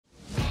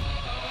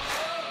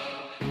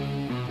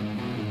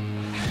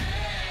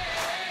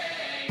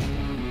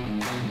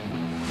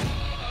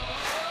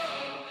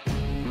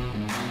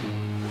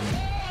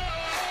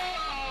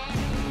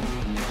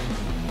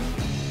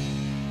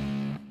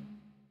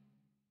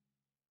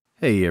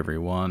Hey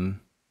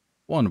everyone,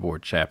 One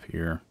Board Chap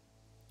here.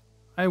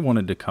 I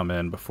wanted to come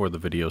in before the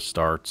video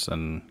starts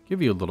and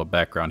give you a little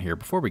background here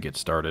before we get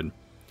started.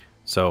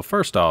 So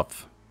first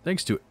off,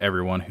 thanks to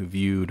everyone who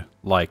viewed,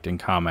 liked, and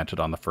commented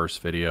on the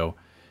first video.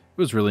 It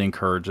was really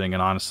encouraging,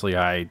 and honestly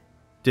I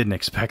didn't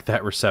expect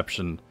that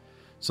reception,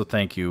 so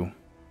thank you.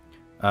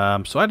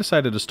 So I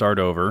decided to start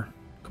over,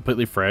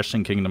 completely fresh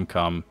in Kingdom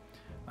Come.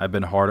 I've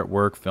been hard at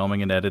work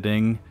filming and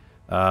editing,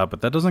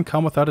 but that doesn't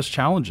come without its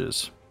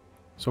challenges.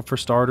 So for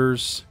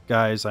starters,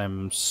 guys,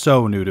 I'm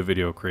so new to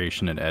video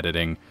creation and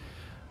editing,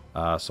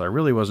 so I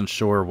really wasn't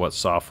sure what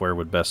software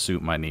would best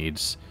suit my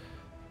needs.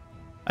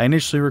 I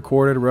initially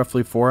recorded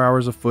roughly 4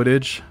 hours of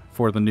footage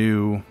for the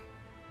new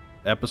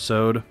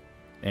episode,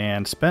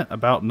 and spent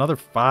about another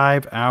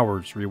 5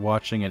 hours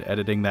rewatching and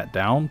editing that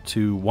down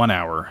to 1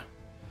 hour.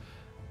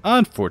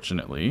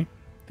 Unfortunately,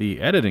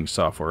 the editing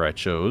software I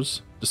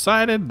chose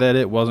decided that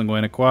it wasn't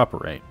going to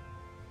cooperate.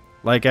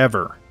 Like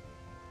ever.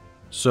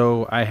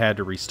 So I had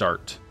to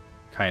restart,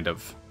 kind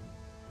of.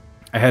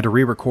 I had to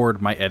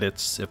re-record my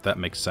edits, if that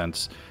makes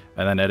sense,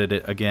 and then edit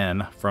it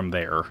again from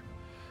there.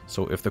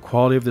 So if the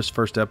quality of this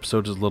first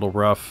episode is a little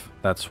rough,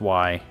 that's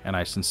why, and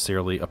I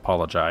sincerely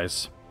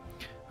apologize.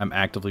 I'm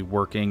actively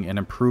working and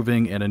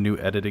improving in a new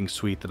editing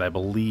suite that I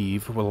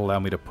believe will allow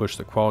me to push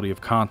the quality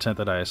of content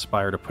that I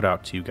aspire to put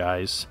out to you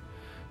guys.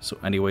 So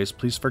anyways,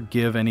 please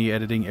forgive any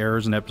editing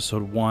errors in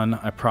episode 1.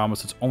 I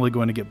promise it's only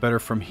going to get better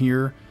from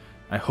here.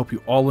 I hope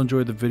you all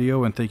enjoyed the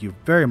video, and thank you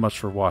very much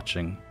for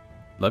watching.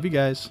 Love you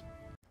guys.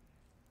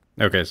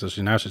 Okay, so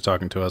now she's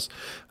talking to us.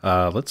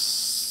 I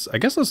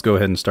guess let's go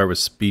ahead and start with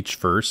speech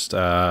first,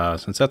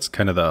 since that's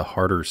kind of the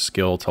harder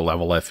skill to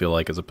level, I feel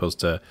like, as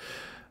opposed to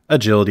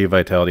agility,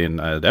 vitality, and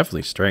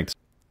definitely strength.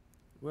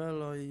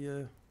 Well,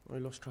 I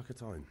lost track of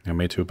time. Yeah,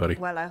 me too, buddy.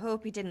 Well, I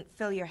hope he didn't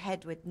fill your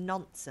head with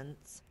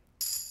nonsense.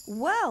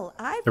 Well,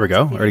 there we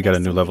go. Already got a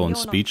new level in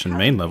speech and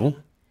main level.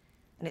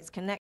 And it's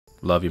connected.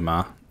 Love you,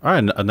 Ma. All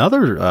right,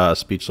 another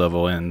speech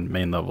level and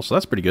main level, so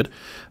that's pretty good.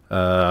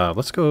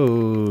 Let's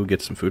go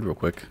get some food real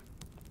quick.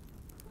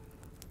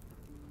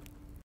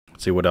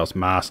 Let's see what else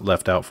Ma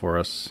left out for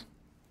us.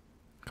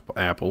 A couple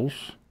apples.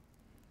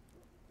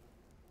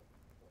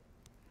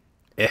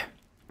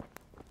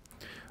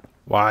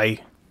 Why?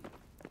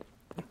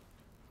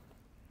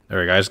 There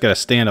we go. I just gotta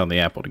stand on the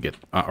apple to get,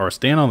 or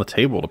stand on the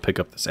table to pick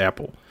up this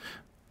apple.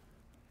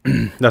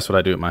 That's what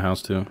I do at my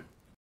house too.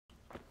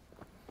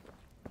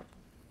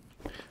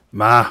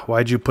 Ma,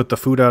 why'd you put the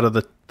food out of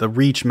the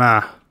reach,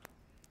 Ma?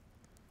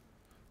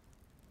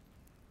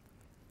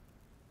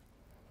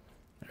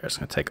 We're just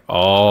going to take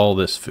all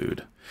this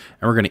food,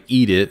 and we're going to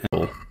eat it.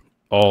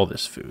 All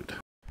this food.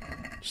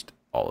 Just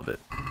all of it.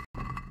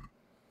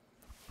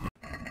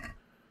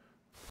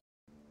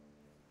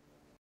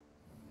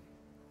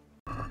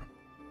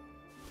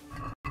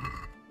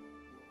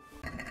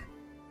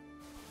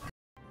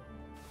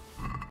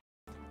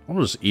 I'll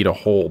just eat a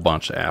whole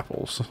bunch of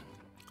apples.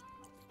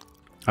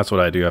 That's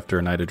what I do after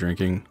a night of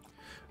drinking.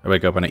 I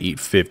wake up and I eat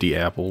 50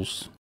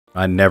 apples.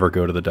 I never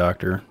go to the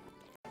doctor.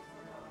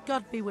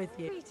 God be with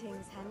you.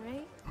 Greetings,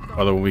 Henry.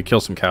 Although when we kill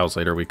some cows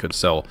later, we could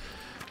sell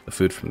the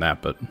food from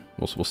that, but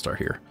we'll start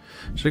here.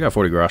 She got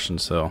 40 groschen,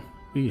 so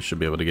we should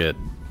be able to get,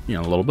 you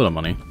know, a little bit of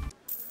money.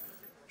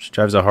 She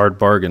drives a hard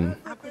bargain.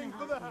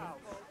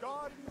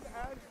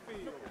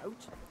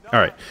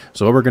 Alright,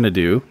 so what we're going to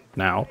do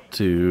now,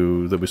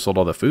 that we sold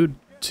all the food,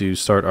 to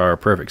start our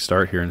perfect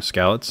start here in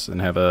Skalitz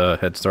and have a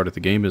head start at the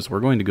game, is we're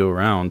going to go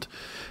around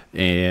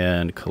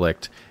and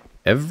collect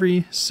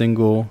every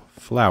single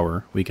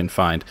flower we can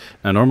find.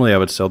 Now normally I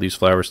would sell these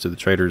flowers to the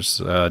traders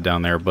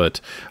down there,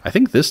 but I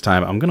think this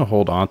time I'm going to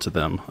hold on to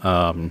them.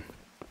 I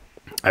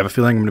have a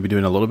feeling I'm going to be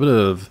doing a little bit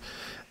of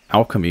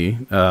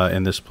alchemy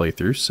in this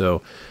playthrough,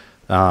 so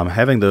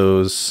having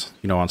those,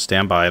 you know, on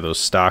standby, those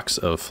stocks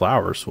of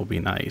flowers will be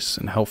nice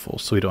and helpful,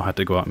 so we don't have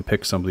to go out and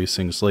pick some of these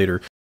things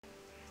later.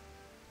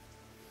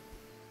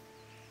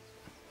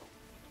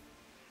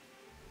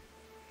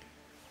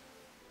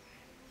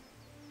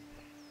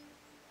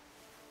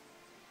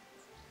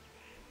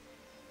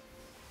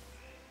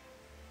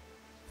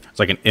 It's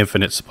like an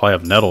infinite supply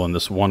of nettle in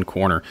this one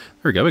corner.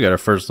 There we go. We got our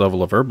first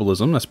level of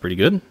herbalism. That's pretty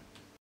good.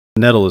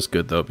 Nettle is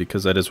good, though,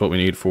 because that is what we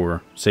need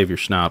for Save Your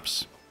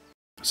Schnapps.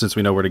 Since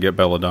we know where to get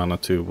belladonna,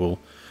 too, we'll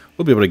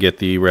be able to get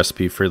the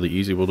recipe fairly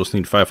easy. We'll just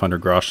need 500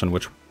 groschen,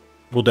 which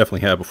we'll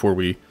definitely have before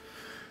we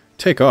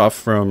take off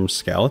from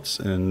Skalitz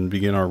and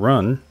begin our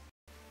run.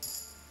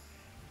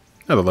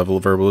 Another level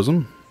of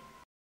herbalism.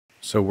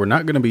 So we're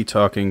not going to be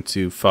talking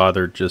to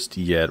Father just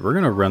yet. We're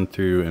going to run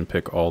through and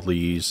pick all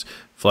these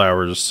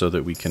flowers so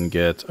that we can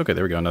get... Okay,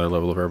 there we go, another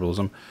level of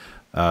herbalism.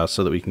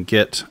 So that we can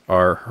get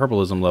our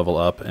herbalism level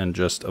up and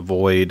just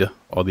avoid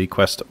all the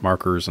quest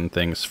markers and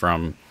things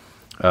from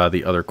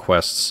the other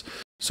quests.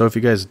 So if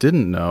you guys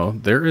didn't know,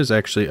 there is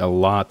actually a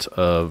lot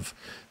of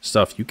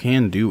stuff you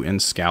can do in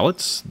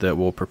Skalitz that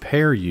will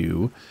prepare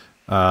you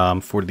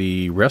for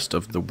the rest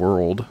of the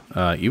world.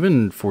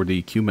 Even for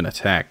the Cuban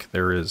attack,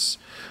 there is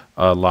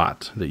a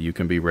lot that you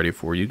can be ready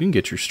for. You can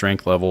get your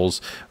strength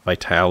levels,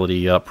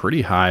 vitality up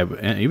pretty high,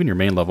 and even your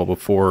main level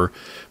before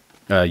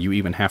you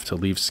even have to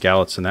leave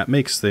Skalitz, and that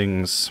makes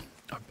things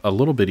a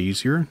little bit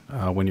easier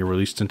when you're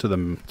released into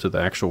the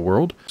actual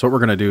world. So what we're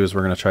going to do is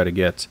we're going to try to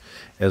get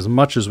as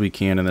much as we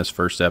can in this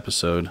first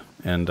episode,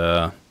 and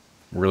we're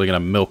really going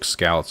to milk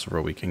Skalitz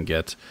where we can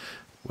get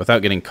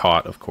without getting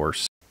caught, of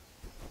course.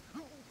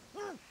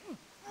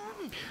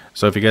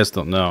 So if you guys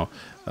don't know,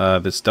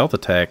 the stealth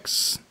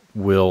attacks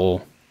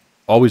will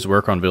always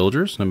work on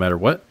villagers no matter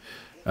what,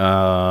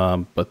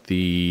 but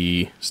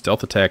the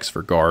stealth attacks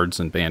for guards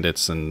and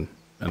bandits and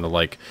the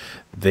like,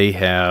 they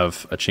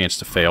have a chance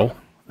to fail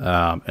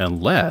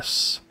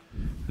unless,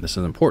 and this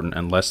is important,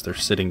 unless they're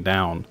sitting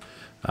down.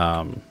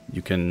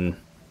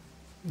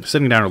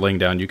 Sitting down or laying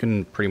down, you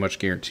can pretty much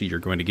guarantee you're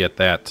going to get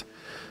that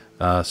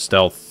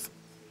stealth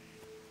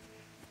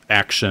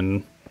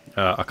action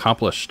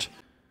accomplished.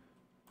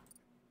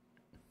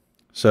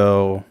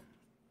 So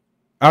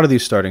out of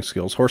these starting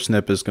skills, Horse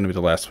Nip is going to be the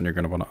last one you're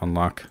going to want to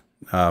unlock.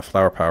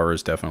 Flower Power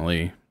is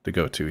definitely the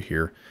go-to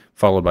here,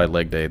 followed by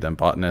Leg Day, then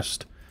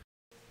Botanist.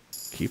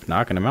 Keep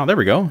knocking them out. There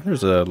we go.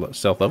 There's a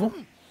stealth level.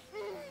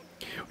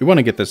 We want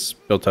to get this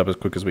built up as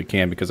quick as we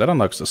can because that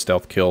unlocks the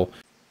stealth kill.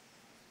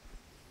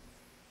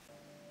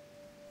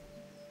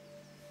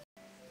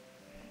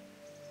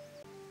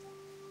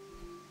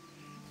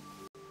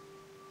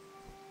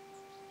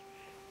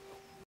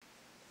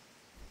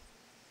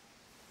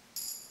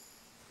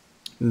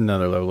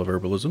 Another level of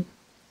herbalism.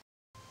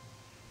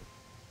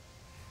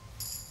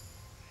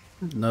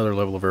 Another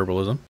level of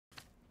herbalism.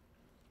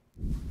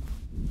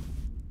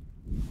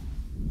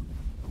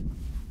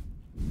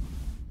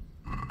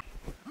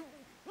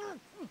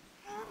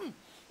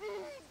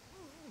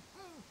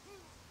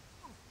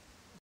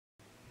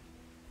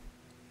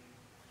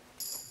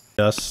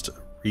 Just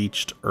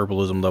reached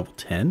herbalism level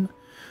 10.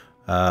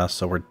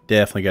 So we're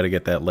definitely got to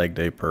get that Leg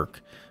Day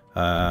perk.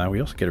 We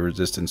also get a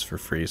resistance for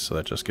free, so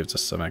that just gives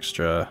us some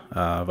extra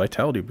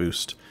vitality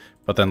boost.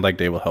 But then Leg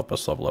Day will help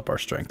us level up our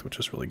strength, which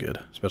is really good,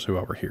 especially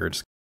while we're here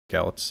at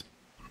Skalitz.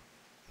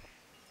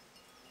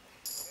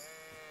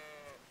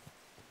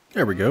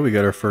 There we go. We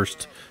got our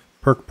first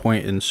perk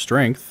point in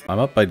strength. I'm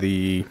up by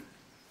the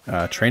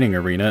training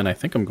arena, and I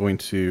think I'm going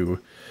to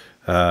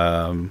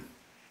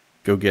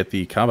go get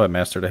the combat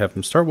master to have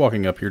him start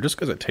walking up here, just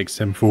because it takes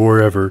him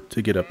forever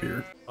to get up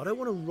here. I don't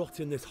want to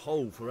rot in this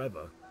hole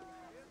forever.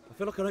 I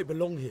feel like I don't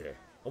belong here.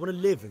 I want to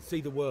live and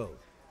see the world.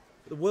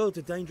 The world's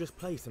a dangerous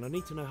place, and I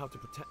need to know how to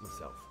protect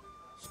myself.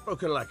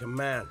 Spoken like a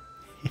man.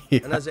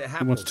 Yeah, And as it happens,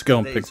 he wants to go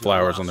and today pick is your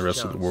flowers on the last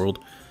rest of the chance. world.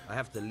 I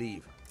have to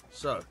leave.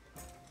 So,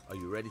 are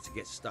you ready to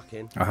get stuck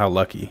in? Oh, how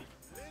lucky.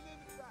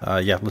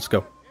 Yeah, let's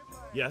go.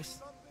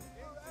 Yes?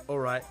 All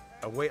right.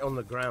 I wait on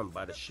the ground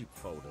by the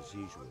sheepfold as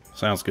usual.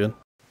 Sounds good.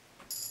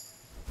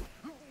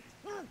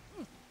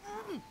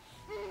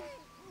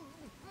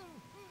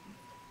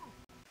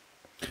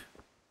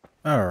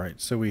 Alright,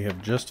 so we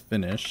have just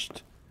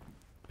finished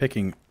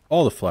picking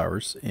all the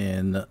flowers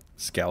in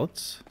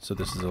Skalitz. So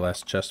this is the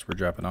last chest we're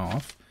dropping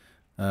off.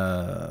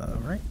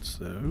 Right,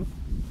 so...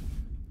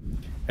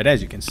 And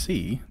as you can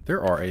see,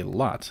 there are a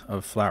lot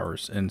of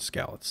flowers in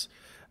Skalitz.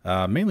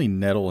 Mainly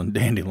nettle and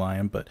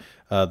dandelion, but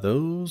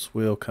those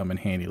will come in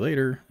handy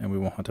later, and we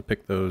won't have to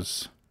pick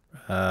those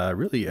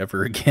really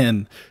ever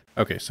again.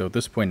 Okay, so at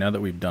this point, now that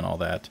we've done all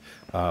that,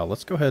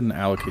 let's go ahead and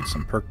allocate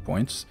some perk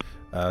points.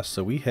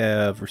 So we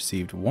have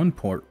received one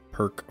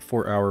perk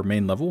for our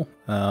main level,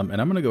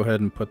 and I'm going to go ahead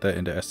and put that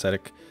into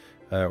ascetic,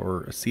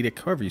 or ascetic,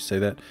 however you say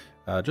that,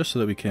 just so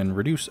that we can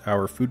reduce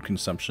our food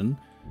consumption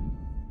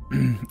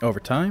over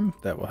time.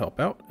 That will help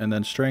out. And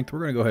then strength, we're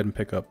going to go ahead and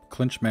pick up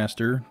Clinch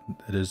Master,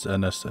 that is a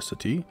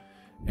necessity,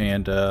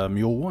 and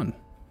Mule 1.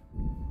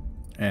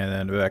 And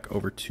then back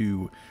over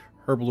to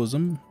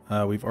herbalism.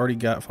 We've already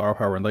got Flower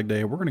Power and Leg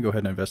Day. We're going to go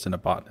ahead and invest in a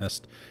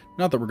botanist.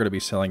 Not that we're going to be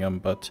selling them,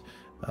 but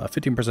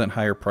 15%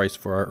 higher price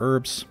for our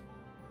herbs.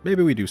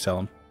 Maybe we do sell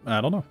them.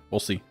 I don't know.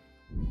 We'll see.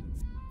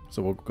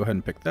 So we'll go ahead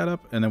and pick that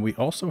up. And then we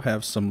also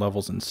have some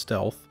levels in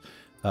stealth.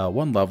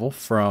 One level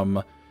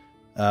from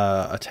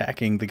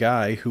attacking the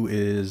guy who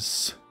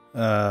is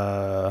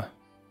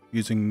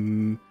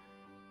using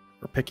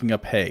or picking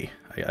up hay,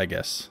 I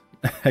guess.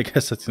 I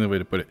guess that's the only way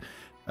to put it.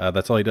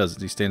 That's all he does,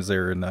 is he stands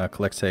there and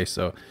collects hay.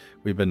 So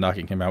we've been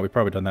knocking him out. We've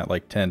probably done that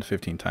like 10 to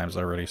 15 times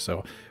already.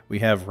 So we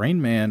have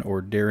Rain Man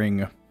or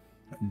Daring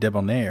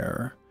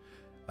Debonair.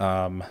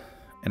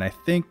 And I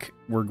think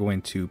we're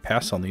going to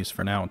pass on these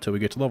for now until we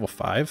get to level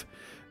 5,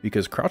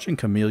 because Crouching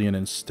Chameleon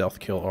and Stealth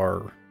Kill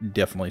are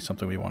definitely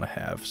something we want to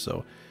have.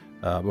 So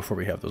before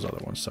we have those other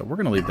ones, so we're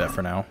going to leave that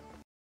for now.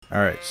 All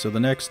right, so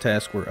the next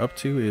task we're up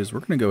to is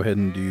we're going to go ahead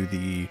and do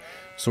the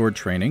sword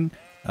training.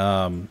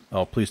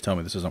 Oh, please tell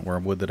me this isn't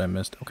Wormwood that I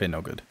missed. Okay,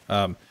 no good.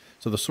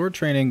 So the sword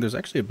training, there's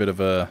actually a bit of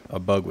a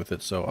bug with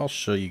it, so I'll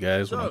show you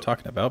guys what I'm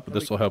talking about, but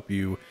this will help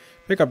you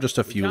pick up just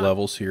a few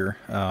levels here.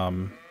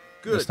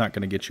 It's not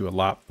going to get you a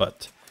lot,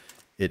 but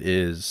it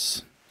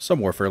is some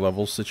warfare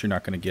levels that you're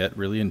not going to get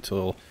really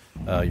until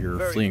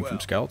you're fleeing from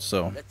scouts.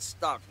 So let's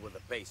start with the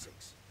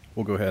basics.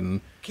 we'll go ahead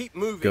and Keep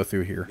moving. go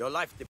through here. Your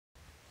life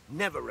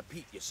never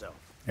repeat yourself.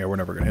 Yeah, we're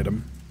never gonna hit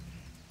him.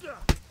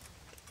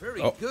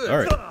 Very Oh, good. all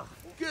right.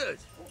 Good.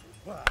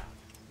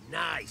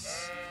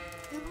 Nice.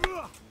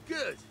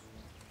 Good.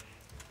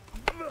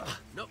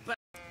 Not bad.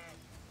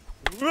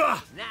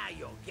 Now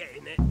you're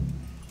getting it.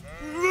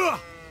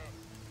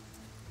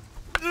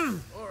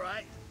 All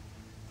right.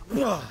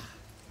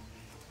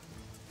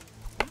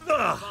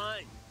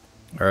 Fine.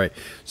 All right,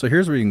 so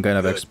here's where you can kind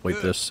of Good, exploit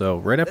good. this. So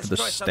right after Let's the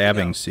try something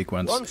stabbing else.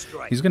 sequence, One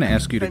strike. he's going to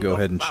ask you to Fend go off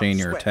ahead and foul chain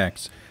your sweat.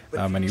 attacks, But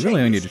and if you you really chain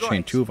only your need to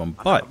chain strikes, 2 of them.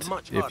 I'll have a But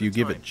much if harder you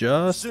give time. it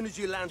As soon as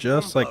you land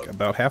just one like blow,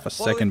 about half a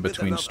follow it second with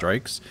between another.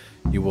 strikes,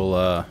 you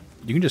will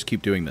you can just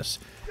keep doing this,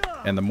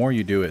 and the more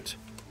you do it,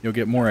 you'll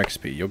get more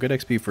XP. You'll get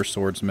XP for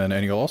swordsmen,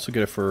 and you'll also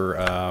get it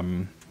for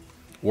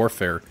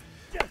warfare,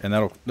 and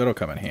that'll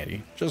come in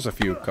handy. Just a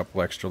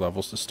couple extra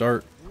levels to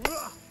start.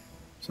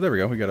 So there we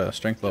go. We got a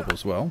strength level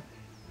as well.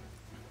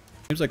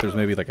 Seems like there's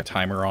maybe like a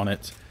timer on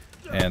it,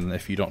 and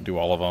if you don't do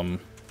all of them,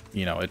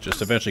 you know, it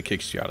just eventually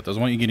kicks you out. It doesn't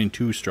want you getting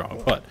too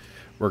strong, but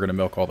we're gonna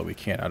milk all that we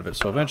can out of it.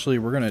 So eventually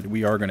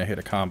we are gonna hit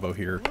a combo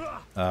here,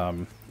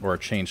 or a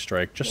chain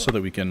strike, just so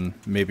that we can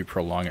maybe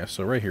prolong it.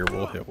 So right here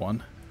we'll hit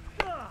one.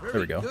 There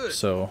we go.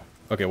 So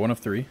okay, 1 of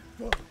 3.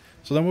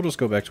 So then we'll just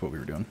go back to what we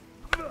were doing.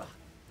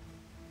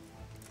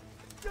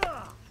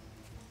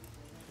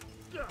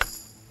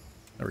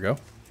 There we go.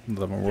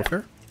 Level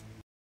warfare.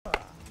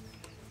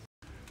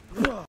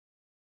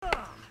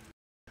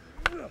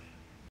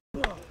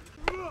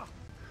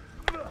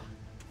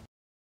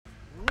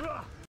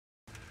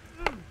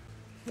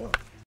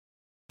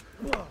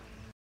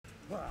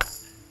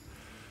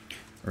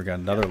 We got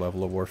another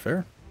level of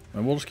warfare,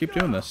 and we'll just keep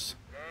doing this.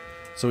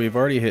 So we've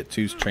already hit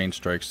 2 chain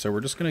strikes, so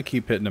we're just going to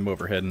keep hitting him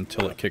overhead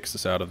until it kicks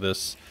us out of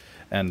this,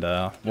 and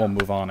we'll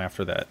move on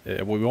after that.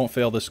 We won't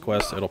fail this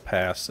quest, it'll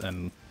pass,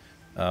 and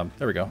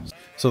there we go.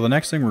 So the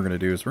next thing we're going to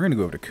do is we're going to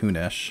go over to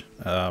Kunesh.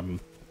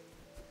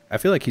 I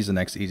feel like he's the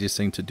next easiest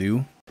thing to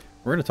do.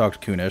 We're going to talk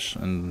to Kunesh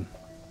and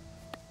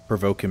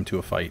provoke him to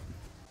a fight.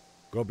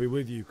 God be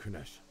with you,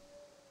 Kunesh.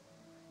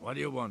 What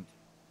do you want?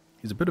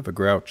 He's a bit of a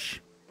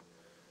grouch.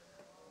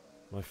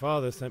 My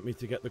father sent me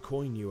to get the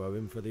coin you owe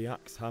him for the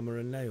axe, hammer,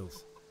 and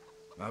nails.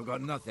 I've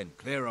got nothing.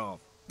 Clear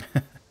off.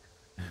 We're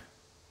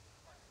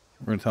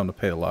going to tell him to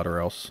pay a lot or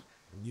else.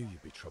 I knew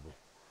you'd be trouble.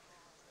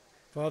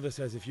 Father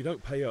says if you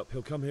don't pay up,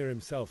 he'll come here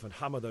himself and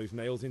hammer those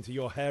nails into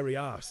your hairy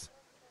arse.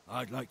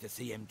 I'd like to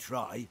see him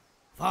try.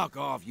 Fuck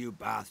off, you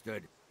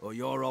bastard, or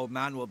your old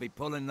man will be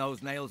pulling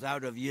those nails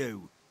out of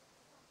you.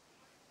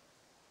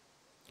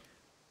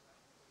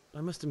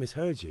 I must have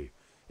misheard you.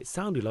 It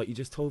sounded like you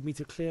just told me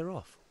to clear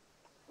off.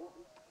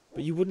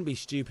 But you wouldn't be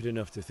stupid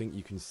enough to think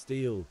you can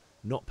steal,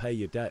 not pay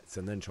your debts,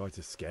 and then try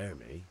to scare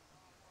me.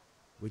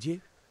 Would you?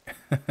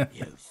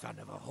 You son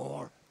of a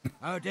whore.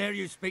 How dare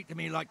you speak to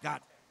me like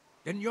that?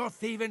 Didn't your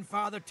thieving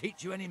father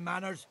teach you any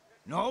manners?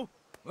 No?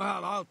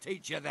 Well, I'll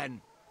teach you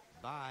then.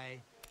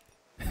 Bye.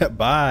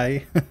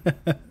 Bye.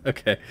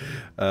 Okay,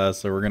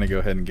 so we're going to go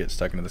ahead and get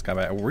stuck into this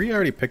combat. We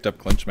already picked up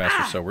Clinch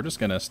Master, so we're just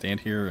going to stand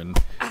here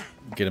and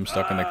get him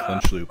stuck in the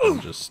clinch loop.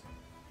 And just,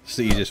 it's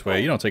the easiest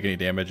way. You don't take any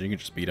damage, you can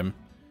just beat him.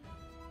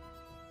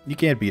 You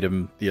can't beat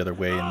him the other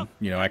way and,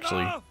 you know,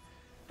 actually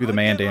do the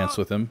man dance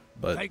with him,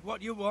 but I Take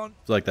what you want.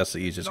 feel like that's the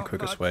easiest and Not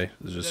quickest much. way,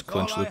 is just That's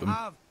all clinch loop I him.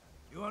 have.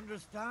 You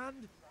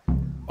understand?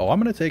 Oh, I'm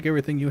going to take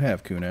everything you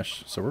have,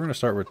 Kunesh. So we're going to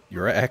start with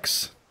your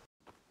ex.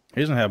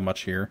 He doesn't have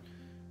much here,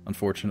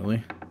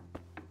 unfortunately.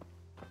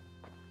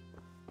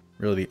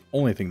 Really, the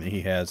only thing that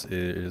he has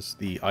is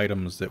the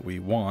items that we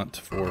want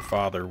for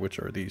Father, which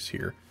are these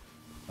here.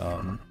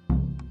 So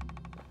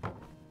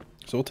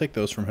we'll take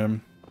those from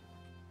him.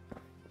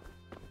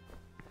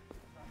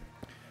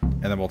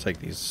 And then we'll take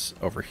these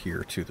over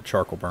here to the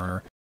charcoal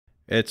burner.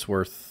 It's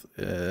worth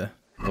a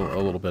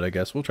little bit, I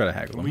guess. We'll try to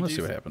haggle them. Let's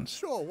see what happens.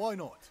 Sure, why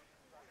not?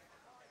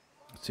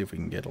 Let's see if we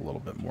can get a little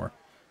bit more.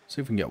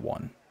 See if we can get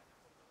 1.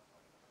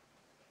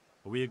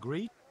 Are we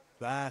agreed?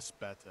 That's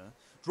better.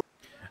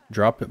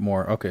 Drop it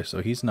more. Okay,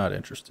 so he's not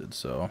interested,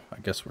 so I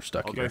guess we're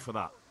stuck I'll here. go for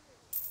that.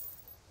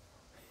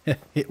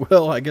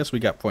 Well, I guess we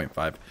got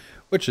 0.5,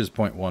 which is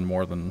 0.1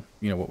 more than,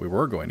 you know, what we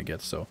were going to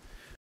get. So,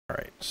 all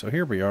right, so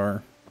here we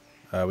are.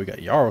 We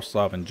got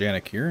Yaroslav and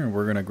Janik here, and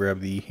we're going to grab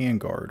the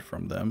handguard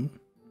from them.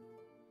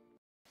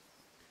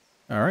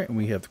 All right, and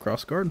we have the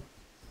crossguard.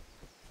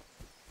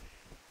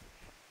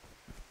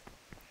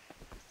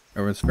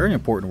 It's very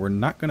important. We're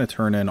not going to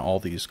turn in all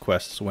these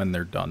quests when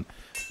they're done.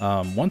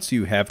 Once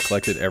you have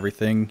collected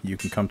everything, you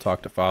can come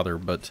talk to Father,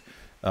 but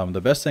the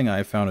best thing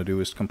I've found to do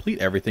is complete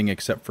everything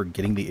except for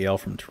getting the ale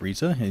from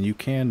Teresa, and you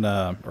can,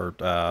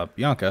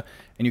 Bianca,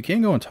 and you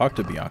can go and talk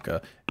to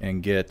Bianca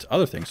and get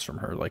other things from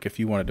her. Like if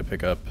you wanted to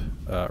pick up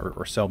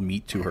or sell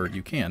meat to her,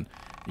 you can.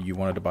 You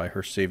wanted to buy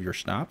her Savior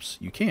schnapps,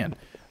 you can.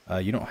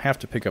 You don't have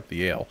to pick up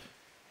the ale.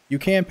 You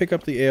can pick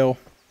up the ale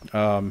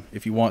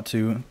if you want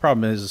to. The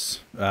problem is,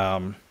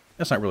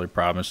 that's not really a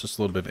problem. It's just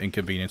a little bit of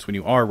inconvenience when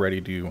you are ready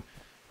to, you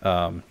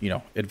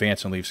know,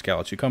 advance and leave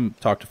Scouts. You come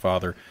talk to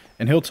Father,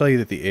 and he'll tell you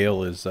that the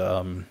ale is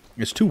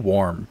too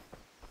warm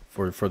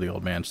for the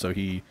old man. So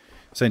he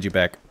sends you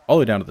back all the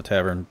way down to the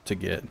tavern to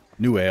get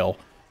new ale,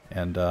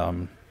 and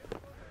it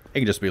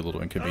can just be a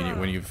little inconvenient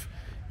when you've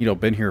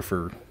been here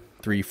for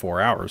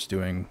 3-4 hours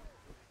doing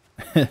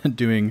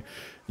doing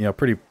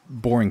pretty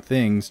boring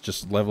things,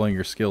 just leveling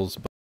your skills.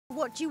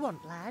 What do you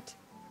want, lad?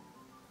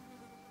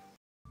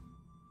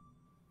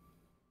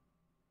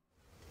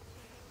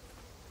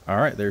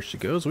 Alright, there she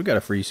goes. We got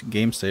a free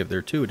game save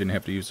there too. We didn't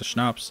have to use the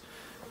schnapps.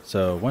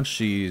 So once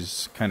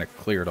she's kind of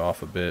cleared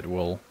off a bit,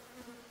 we'll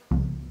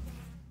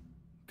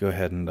go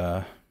ahead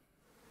and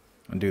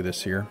do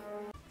this here.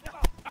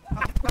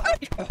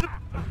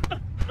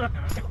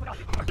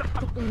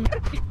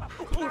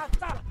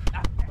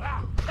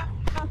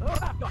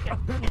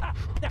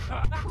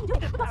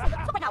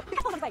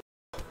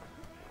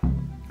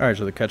 Alright,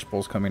 so the catch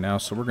pole's coming now,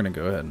 so we're going to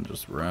go ahead and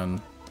just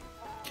run.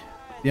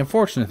 The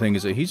unfortunate thing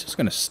is that he's just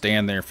going to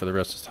stand there for the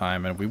rest of the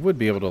time, and we would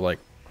be able to, like,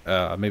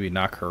 maybe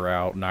knock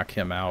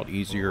him out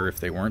easier if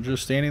they weren't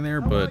just standing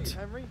there, but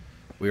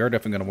we are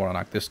definitely going to want to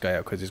knock this guy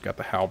out because he's got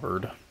the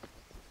halberd.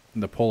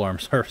 And the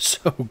polearms are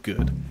so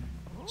good.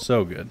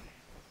 So good.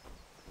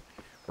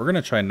 We're going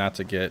to try not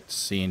to get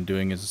seen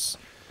doing as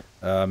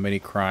many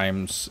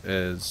crimes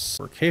as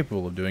we're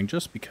capable of doing,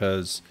 just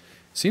because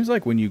it seems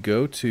like when you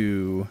go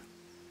to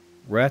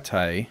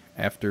Rattay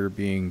after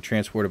being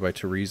transported by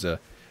Teresa,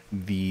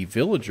 the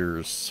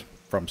villagers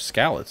from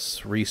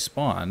Skalitz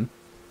respawn,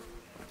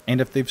 and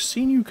if they've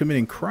seen you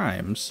committing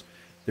crimes,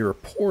 they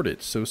report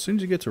it. So as soon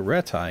as you get to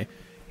Rattay,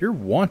 you're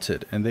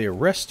wanted and they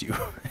arrest you,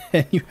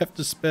 and you have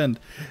to spend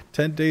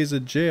 10 days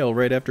in jail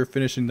right after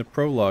finishing the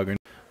prologue. And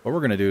what we're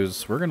going to do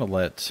is we're going to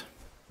let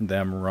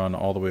them run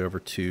all the way over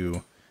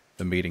to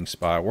the meeting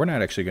spot. We're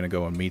not actually going to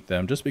go and meet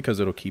them, just because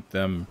it'll keep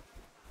them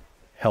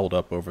held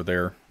up over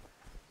there,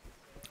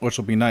 which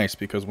will be nice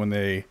because when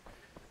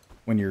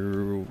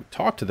you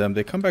talk to them,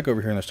 they come back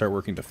over here and they start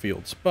working the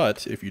fields.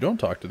 But if you don't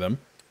talk to them,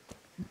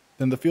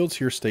 then the fields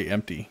here stay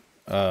empty,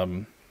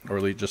 or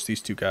at least just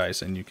these two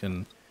guys, and you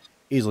can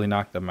easily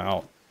knock them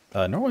out.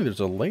 Normally there's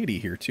a lady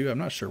here too. I'm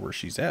not sure where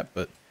she's at,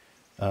 but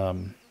you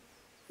can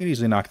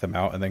easily knock them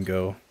out and then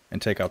go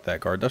and take out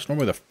that guard. That's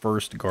normally the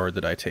first guard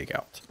that I take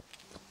out.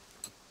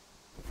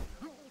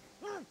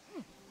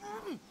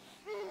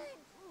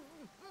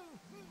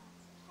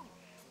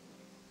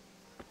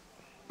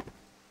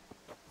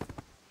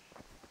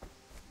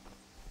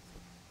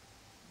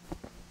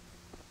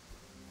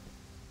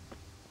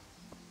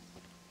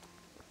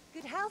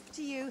 Good health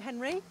to you,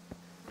 Henry.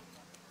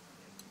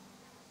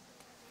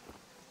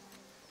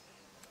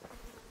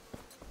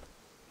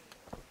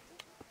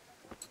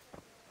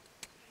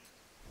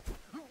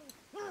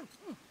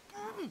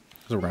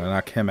 So we're going to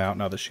knock him out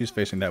now that she's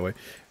facing that way. And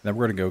then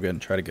we're going to go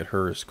and try to get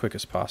her as quick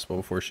as possible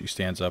before she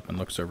stands up and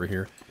looks over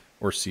here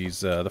or sees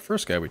the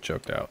first guy we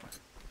choked out.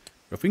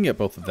 But if we can get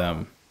both of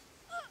them,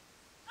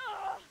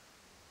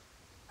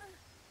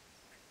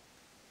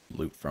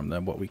 loot from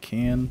them what we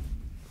can.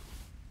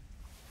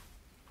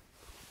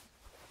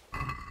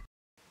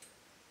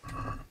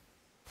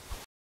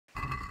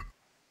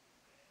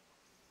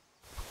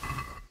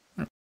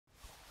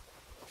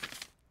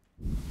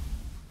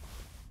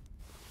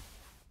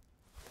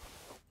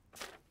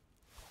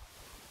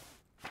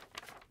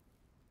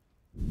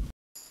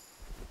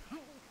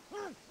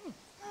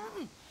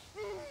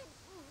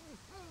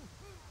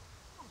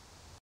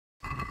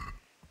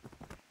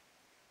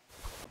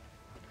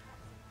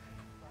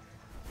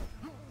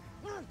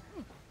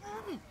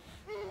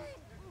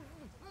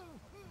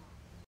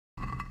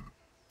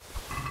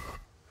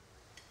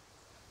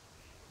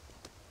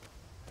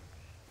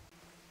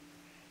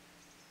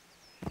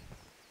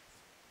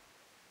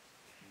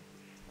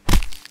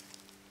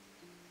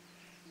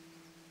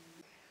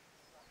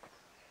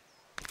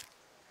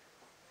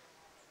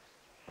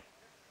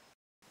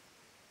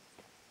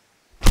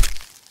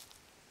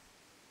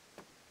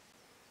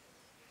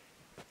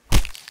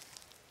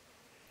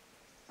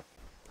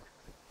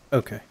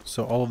 Okay,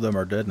 so all of them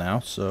are dead now.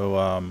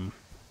 So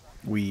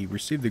we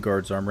received the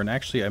guard's armor, and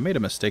actually I made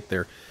a mistake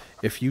there.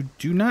 If you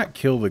do not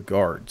kill the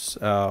guards,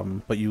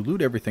 but you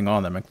loot everything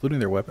on them, including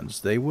their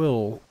weapons, they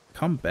will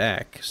come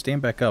back,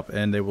 stand back up,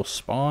 and they will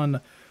spawn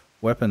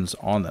weapons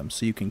on them.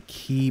 So you can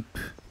keep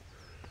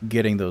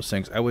getting those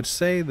things. I would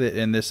say that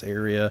in this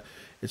area,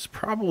 it's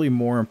probably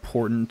more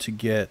important to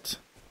get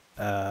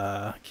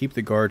keep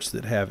the guards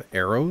that have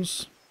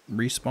arrows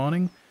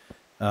respawning,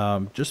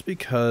 just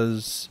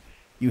because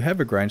you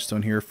have a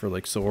grindstone here for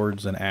like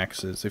swords and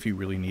axes if you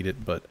really need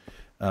it, but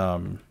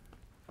the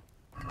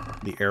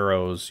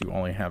arrows, you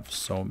only have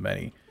so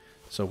many.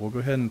 So we'll go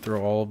ahead and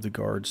throw all of the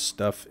guards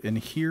stuff in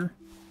here,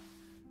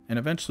 and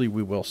eventually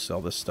we will sell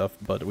this stuff,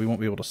 but we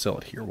won't be able to sell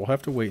it here. We'll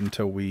have to wait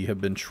until we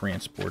have been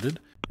transported,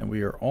 and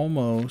we are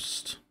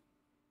almost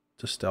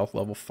to stealth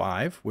level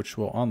 5, which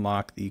will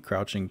unlock the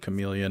crouching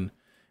chameleon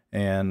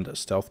and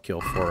stealth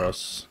kill for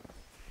us.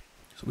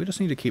 So we just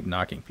need to keep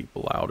knocking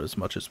people out as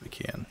much as we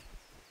can.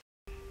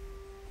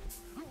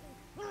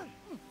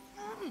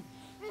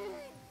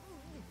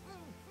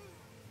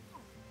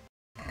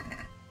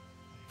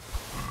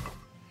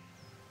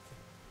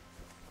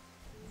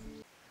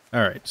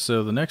 Alright,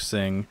 so the next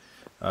thing,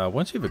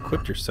 once you've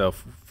equipped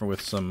yourself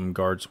with some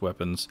guards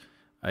weapons,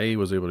 I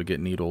was able to get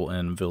Needle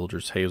and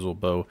Villager's Hazel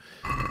Bow.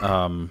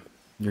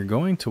 You're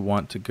going to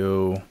want to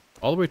go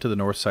all the way to the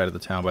north side of the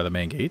town by the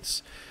main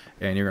gates,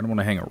 and you're going to want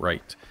to hang a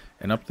right.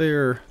 And up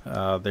there,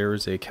 there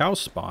is a cow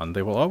spawn.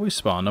 They will always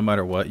spawn no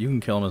matter what. You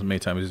can kill them as many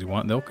times as you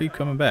want, and they'll keep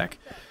coming back.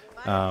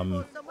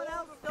 And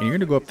you're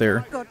going to go up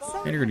there,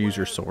 and you're going to use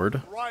your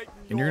sword,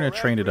 and you're going to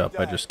train it up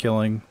by just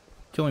killing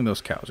those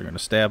cows. You're going to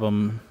stab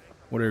them,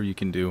 whatever you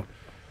can do,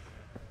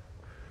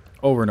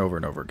 over and over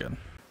and over again.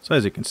 So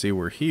as you can see,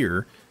 we're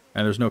here,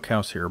 and there's no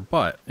cows here,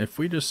 but if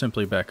we just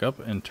simply back up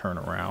and turn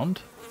around,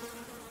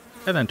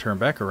 and then turn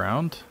back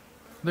around,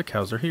 the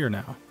cows are here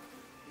now.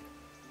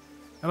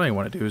 And all you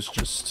want to do is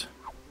just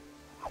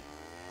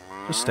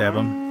stab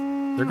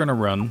them. They're going to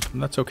run,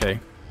 and that's okay.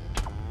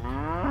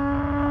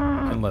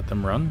 And let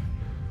them run.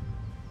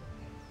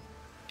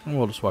 And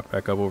we'll just walk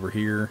back up over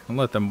here and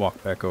let them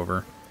walk back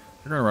over.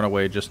 They're going to run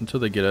away just until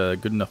they get a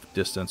good enough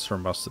distance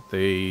from us that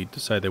they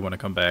decide they want to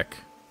come back.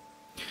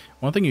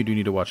 One thing you do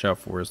need to watch out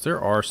for is there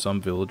are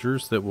some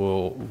villagers that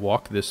will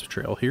walk this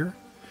trail here.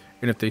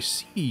 And if they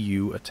see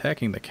you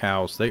attacking the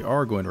cows, they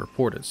are going to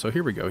report it. So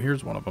here we go.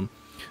 Here's one of them.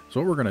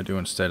 So what we're going to do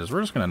instead is we're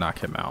just going to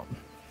knock him out.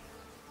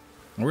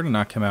 We're going to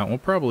knock him out. We'll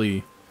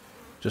probably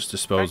just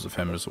dispose of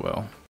him as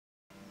well.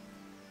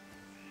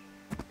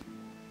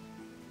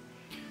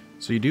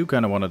 So you do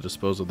kind of want to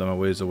dispose of them a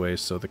ways away.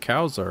 So the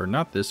cows are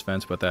not this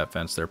fence, but that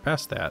fence. They're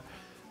past that.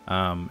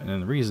 And then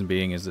the reason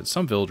being is that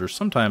some villagers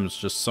sometimes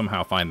just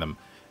somehow find them.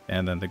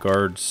 And then the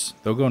guards,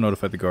 they'll go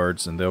notify the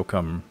guards, and they'll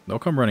come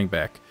running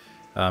back.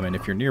 And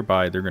if you're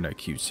nearby, they're going to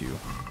accuse you.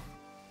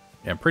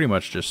 And pretty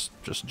much just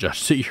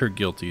judge that you're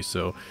guilty.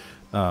 So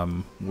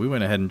we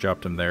went ahead and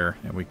dropped him there,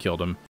 and we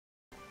killed him.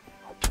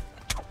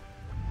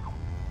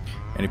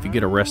 And if you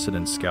get arrested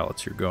in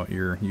Skalitz,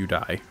 you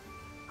die.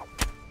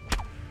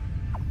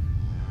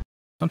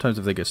 Sometimes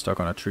if they get stuck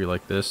on a tree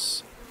like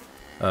this,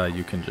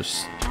 you can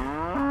just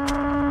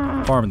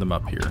farm them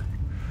up here.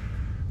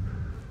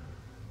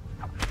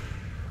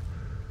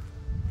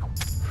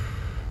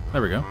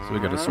 There we go. So we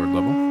got a sword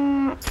level.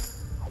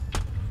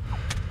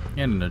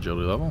 And an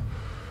agility level.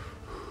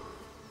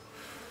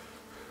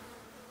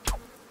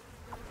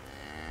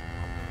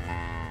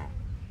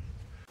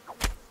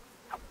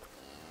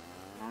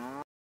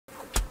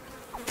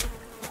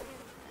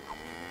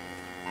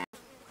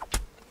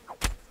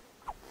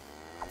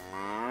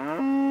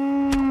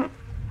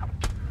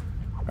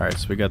 Alright,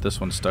 so we got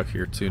this one stuck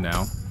here too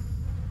now.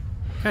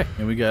 Okay,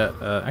 and we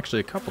got actually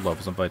a couple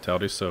levels of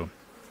vitality, so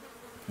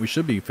we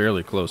should be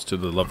fairly close to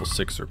the level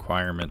 6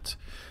 requirement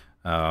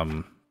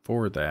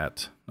for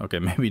that. Okay,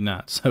 maybe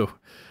not. So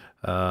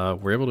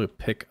we're able to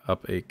pick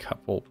up a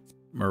couple,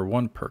 or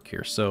one perk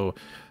here. So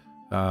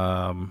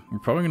we're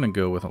probably going to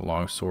go with a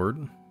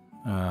longsword.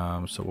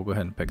 So we'll go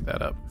ahead and pick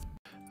that up.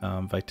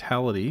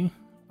 Vitality,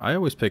 I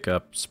always pick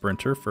up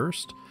Sprinter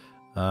first.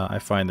 I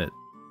find that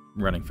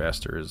running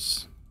faster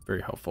is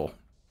very helpful.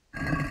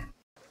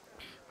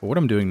 But what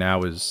I'm doing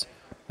now is,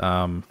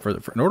 in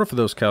order for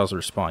those cows to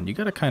respawn, you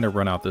got to kind of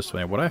run out this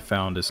way. And what I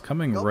found is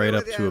coming right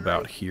up to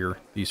about here,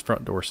 these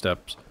front door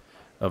steps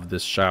of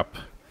this shop,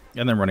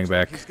 and then running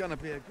back,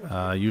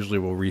 usually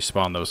will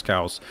respawn those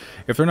cows.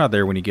 If they're not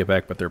there when you get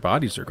back, but their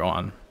bodies are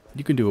gone,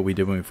 you can do what we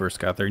did when we first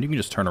got there, and you can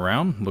just turn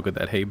around, look at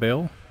that hay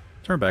bale,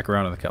 turn back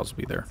around, and the cows will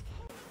be there.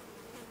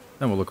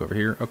 Then we'll look over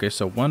here. Okay,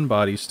 so one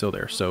body's still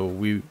there, so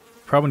we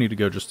probably need to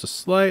go just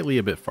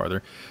a bit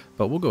farther,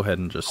 but we'll go ahead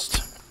and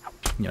just,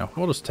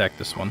 we'll just tack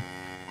this one.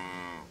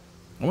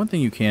 One thing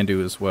you can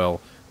do as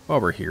well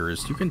while we're here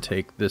is you can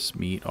take this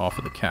meat off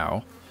of the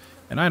cow,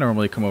 and I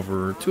normally come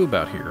over to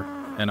about here,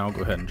 and I'll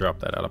go ahead and drop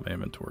that out of my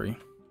inventory.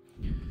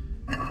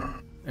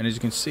 And as you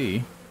can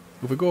see,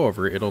 if we go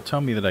over, it'll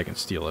tell me that I can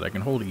steal it. I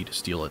can hold E to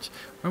steal it.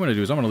 What I'm going to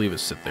do is I'm going to leave it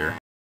sit there.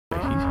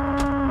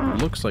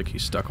 It looks like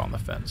he's stuck on the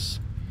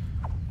fence.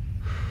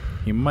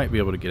 He might be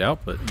able to get out,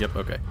 but yep,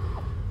 okay.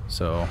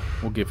 So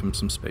we'll give him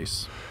some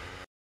space.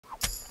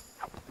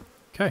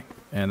 Okay,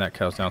 and that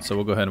cow's down, so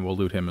we'll go ahead and we'll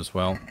loot him as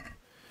well.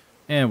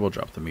 And we'll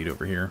drop the meat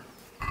over here.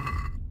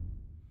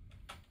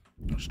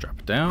 Let's drop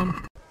it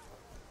down.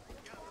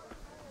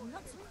 I'm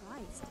not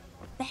surprised.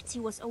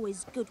 Betty was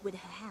always good with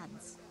her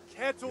hands.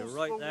 Kettles You're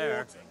right for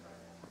there. water,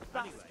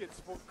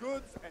 baskets for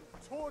goods, and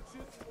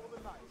torches for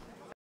the night.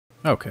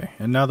 Okay,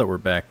 and now that we're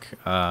back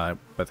by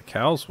the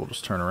cows, we'll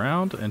just turn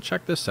around and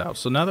check this out.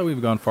 So now that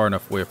we've gone far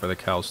enough away for the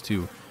cows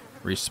to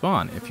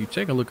respawn, if you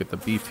take a look at the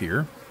beef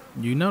here,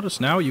 you notice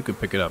now you can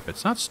pick it up.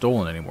 It's not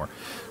stolen anymore.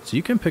 So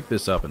you can pick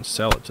this up and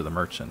sell it to the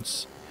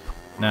merchants.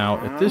 Now,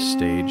 at this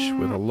stage,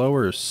 with a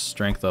lower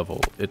strength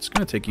level, it's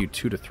going to take you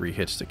 2 to 3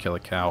 hits to kill a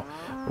cow.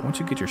 But once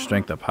you get your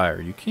strength up higher,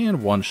 you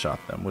can one-shot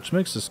them, which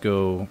makes this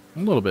go a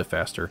little bit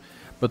faster.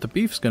 But the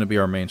beef's going to be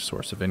our main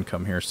source of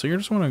income here, so you're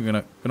just going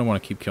to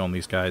want to keep killing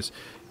these guys.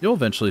 You'll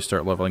eventually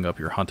start leveling up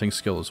your hunting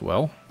skill as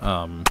well.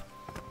 And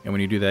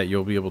when you do that,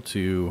 you'll be able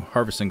to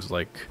harvest things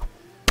like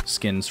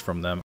skins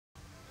from them.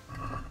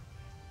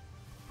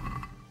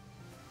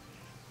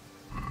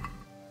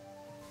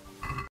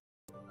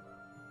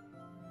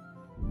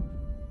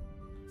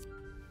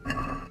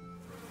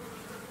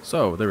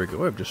 So there we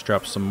go. I've just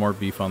dropped some more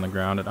beef on the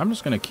ground, and I'm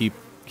just going to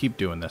keep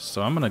doing this.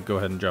 So I'm going to go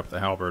ahead and drop the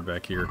halberd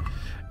back here,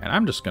 and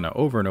I'm just going to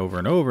over and over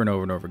and over and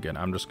over and over again.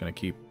 I'm just going to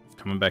keep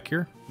coming back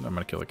here. I'm going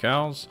to kill the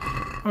cows.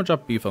 I'm going to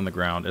drop beef on the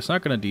ground. It's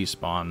not going to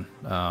despawn,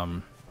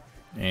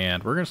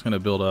 and we're just going to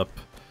build up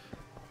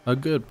a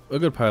good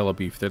pile of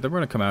beef there. Then we're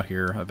going to come out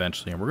here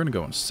eventually, and we're going to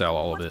go and sell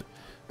all of it.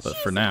 But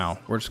for now,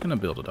 we're just going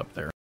to build it up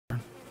there.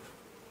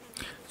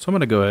 So I'm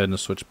going to go ahead and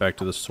switch back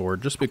to the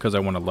sword just because I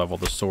want to level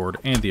the sword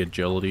and the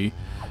agility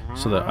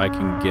so that I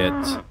can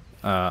get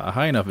a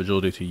high enough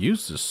agility to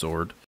use this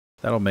sword.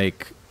 That'll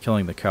make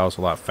killing the cows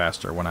a lot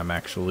faster when I'm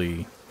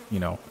actually, you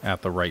know,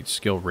 at the right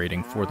skill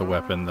rating for the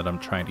weapon that I'm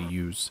trying to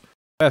use.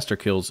 Faster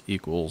kills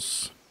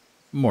equals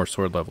more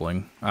sword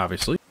leveling,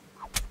 obviously.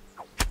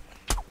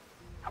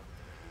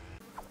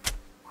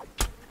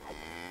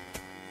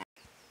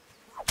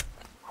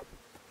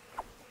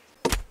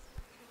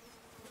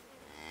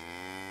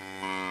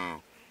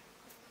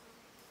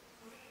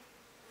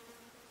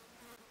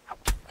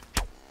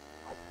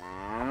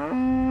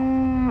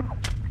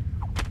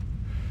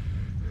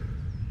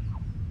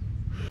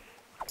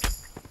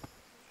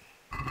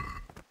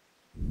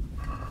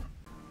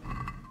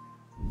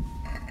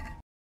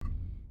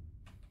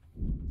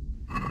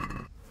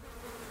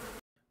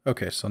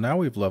 Okay, so now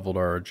we've leveled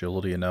our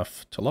agility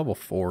enough to level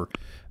 4.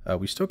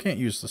 We still can't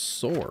use the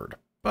sword,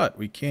 but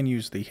we can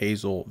use the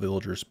Hazel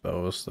Villager's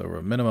Bow. So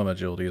our minimum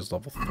agility is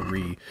level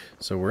 3,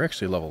 so we're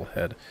actually level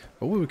ahead.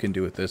 But what we can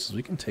do with this is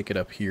we can take it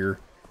up here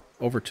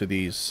over to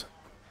these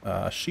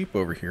sheep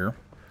over here.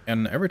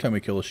 And every time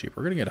we kill a sheep,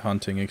 we're going to get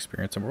hunting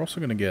experience, and we're also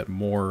going to get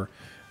more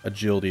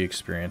agility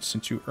experience.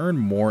 Since you earn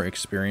more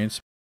experience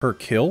per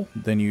kill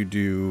than you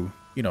do,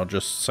 you know,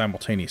 just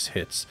simultaneous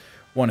hits.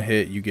 One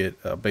hit, you get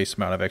a base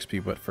amount of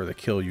XP, but for the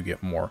kill, you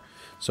get more.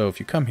 So if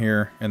you come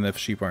here, and the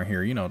sheep aren't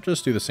here, you know,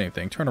 just do the same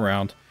thing. Turn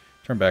around,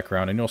 turn back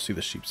around, and you'll see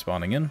the sheep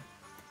spawning in.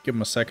 Give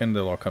them a second,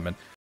 they'll all come in.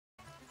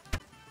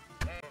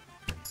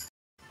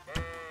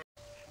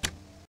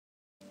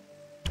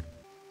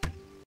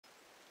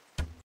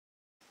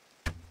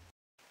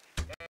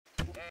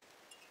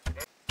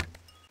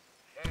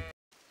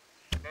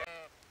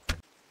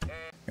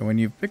 And when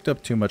you've picked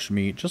up too much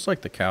meat, just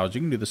like the cows,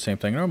 you can do the same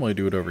thing. I normally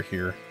do it over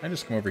here. I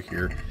just come over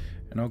here,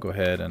 and I'll go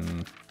ahead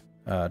and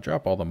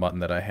drop all the mutton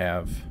that I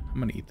have. I'm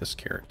going to eat this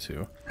carrot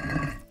too.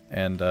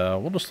 And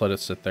we'll just let it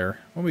sit there.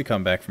 When we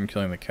come back from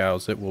killing the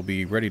cows, it will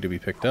be ready to be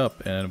picked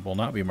up and will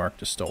not be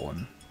marked as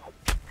stolen.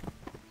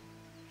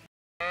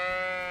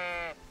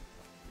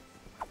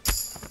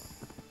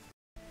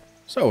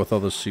 So with all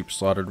the sheep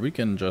slaughtered, we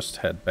can just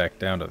head back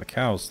down to the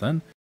cows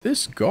then.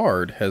 This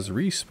guard has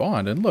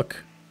respawned, and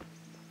look.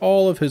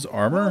 All of his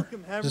armor,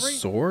 his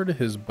sword,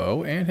 his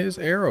bow, and his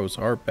arrows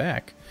are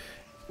back.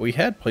 We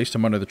had placed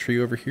him under the tree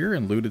over here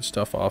and looted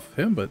stuff off of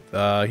him,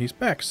 but he's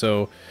back.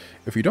 So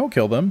if you don't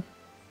kill them,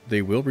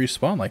 they will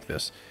respawn like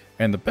this.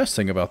 And the best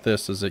thing about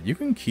this is that you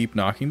can keep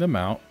knocking them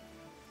out,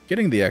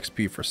 getting the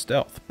XP for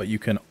stealth, but you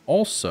can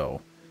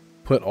also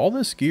put all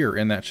this gear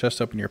in that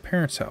chest up in your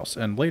parents' house.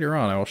 And later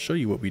on, I will show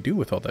you what we do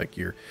with all that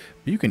gear.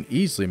 But you can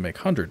easily make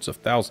hundreds of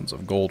thousands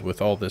of gold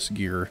with all this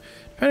gear,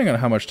 depending on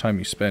how much time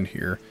you spend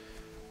here.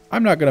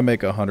 I'm not going to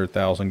make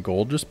 100,000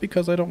 gold just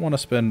because I don't want to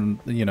spend,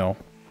 you know,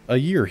 a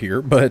year here,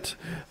 but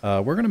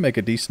we're going to make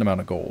a decent amount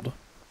of gold.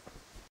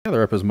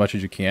 Gather up as much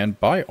as you can.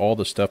 Buy all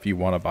the stuff you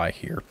want to buy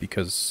here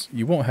because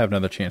you won't have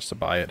another chance to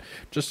buy it.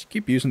 Just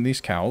keep using these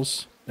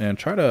cows and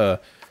try to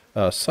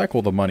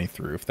cycle the money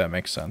through, if that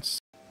makes sense.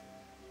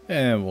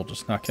 And we'll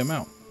just knock him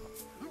out.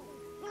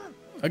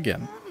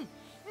 Again.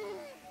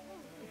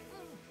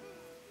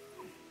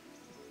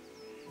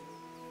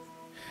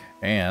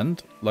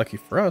 And lucky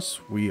for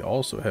us, we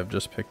also have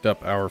just picked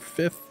up our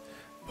 5th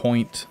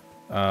point,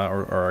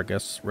 or I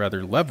guess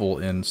rather level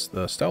in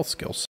the stealth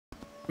skills.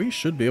 We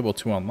should be able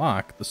to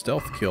unlock the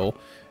stealth kill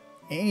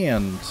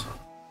and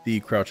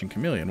the crouching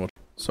chameleon.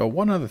 So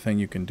one other thing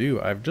you can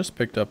do, I've just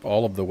picked up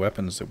all of the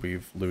weapons that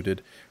we've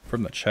looted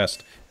from the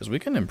chest, is we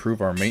can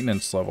improve our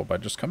maintenance level by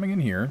just coming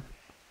in here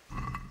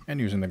and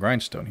using the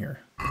grindstone here.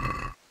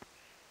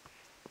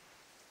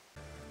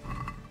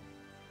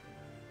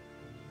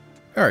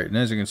 Alright, and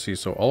as you can see,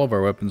 so all of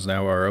our weapons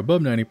now are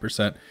above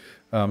 90%.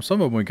 Some of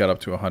them we got up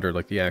to 100,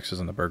 like the axes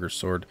and the burger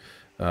sword,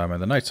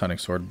 and the knight's hunting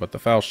sword, but the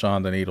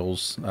falchion, the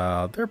needles,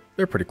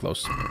 they're pretty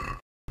close.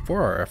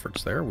 For our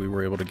efforts there, we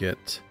were able to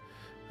get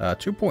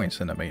 2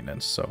 points in the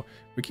maintenance, so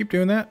if we keep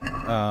doing that,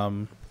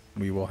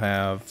 we will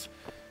have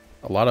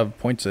a lot of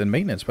points in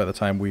maintenance by the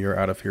time we are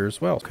out of here as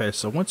well. Okay,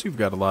 so once you've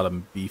got a lot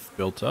of beef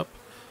built up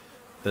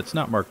that's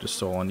not marked as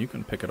stolen, you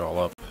can pick it all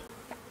up.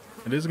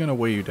 It is going to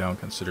weigh you down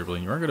considerably,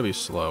 and you are going to be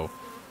slow,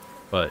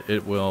 but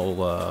it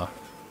will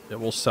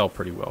sell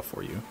pretty well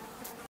for you.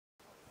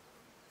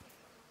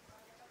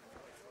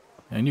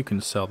 And you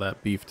can sell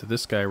that beef to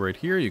this guy right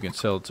here, you can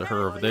sell it to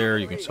her over there,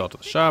 you can sell it to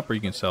the shop, or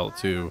you can sell it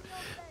to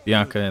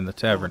Bianca in the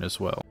tavern as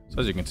well. So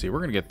as you can see, we're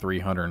going to get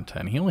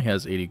 310. He only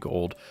has 80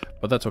 gold,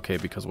 but that's okay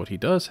because what he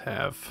does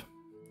have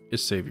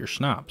is save your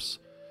schnapps.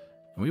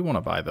 And we want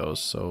to buy those,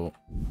 so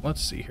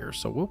let's see here.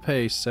 So we'll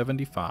pay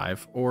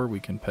 75, or we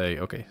can pay...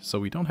 Okay, so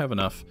we don't have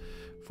enough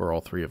for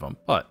all 3 of them,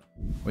 but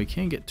we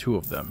can get 2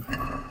 of them.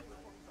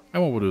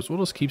 And what we'll do is we'll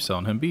just keep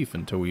selling him beef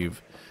until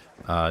we've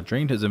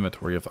drained his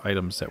inventory of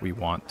items that we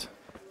want.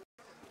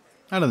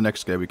 Now to the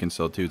next guy we can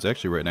sell to. It's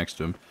actually right next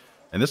to him.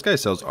 And this guy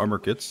sells armor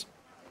kits,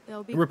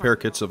 and repair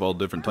kits of all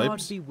different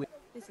types.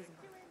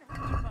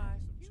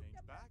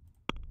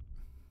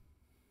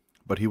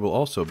 But he will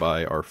also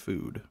buy our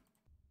food.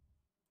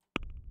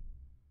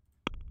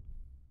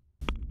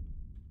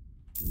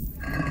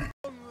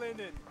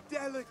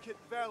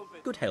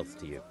 Good health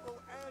to you.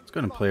 Let's go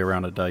ahead and play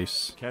around a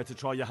dice. Care to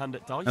try your hand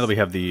at dice? Now that we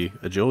have the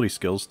agility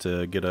skills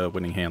to get a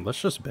winning hand,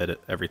 let's just bet at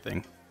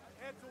everything.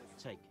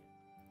 Take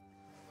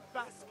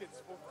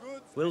baskets for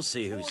goods. We'll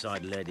see whose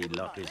side Lady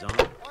Luck is on.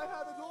 I have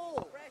it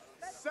all.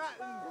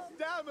 Satin,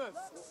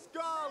 damask,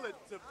 scarlet.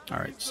 All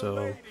right, so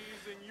ladies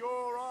in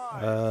your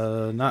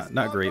eyes.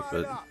 not great,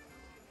 but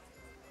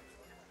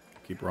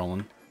keep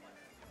rolling.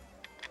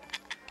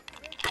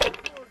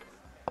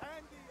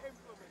 Handy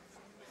implements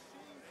and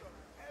machines of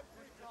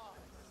every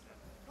kind.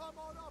 Come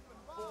on up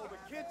and buy. For the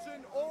kitchen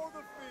or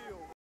the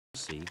field.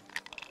 See.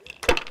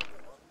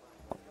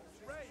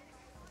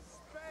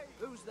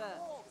 Who's there?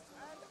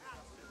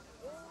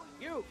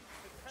 You!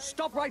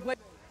 Stop right where...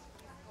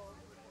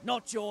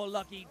 Not your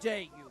lucky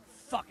day, you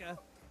fucker.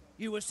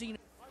 You were seen...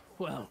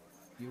 Well,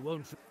 you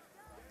won't...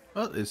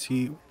 What is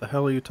he? What the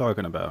hell are you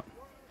talking about?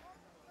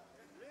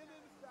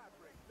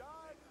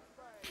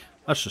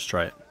 Let's just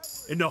try it.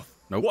 Enough.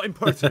 Nope. What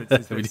impertinence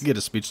is We this? didn't get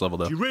a speech level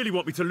though. Do you really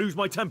want me to lose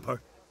my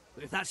temper?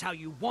 If that's how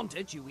you want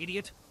it, you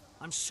idiot,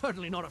 I'm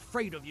certainly not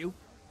afraid of you.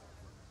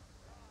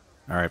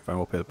 All right, fine.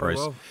 We'll pay the price.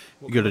 well,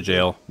 You go to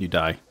jail. You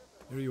die.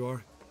 Here you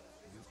are.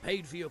 You've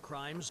paid for your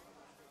crimes.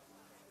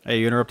 Hey,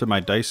 you interrupted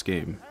my dice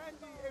game.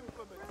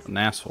 An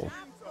asshole.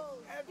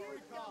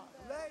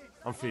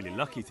 I'm feeling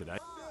lucky today.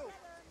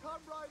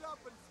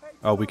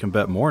 Oh, we can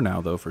bet more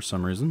now though for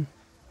some reason.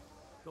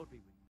 God be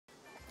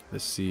with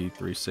Let's see,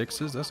 3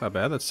 6s. That's not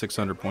bad. That's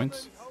 600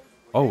 points.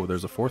 Oh,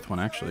 there's a 4th one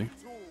actually.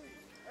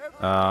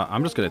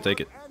 I'm just gonna take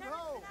it.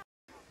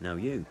 Now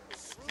you.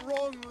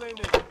 Strong linen,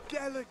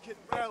 delicate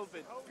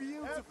velvet,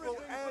 beautiful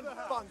and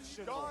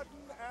functional. Garden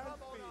and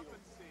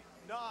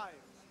field. Knives,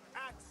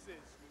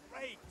 axes,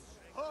 rakes,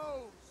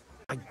 hoes.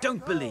 I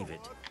don't believe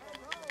it.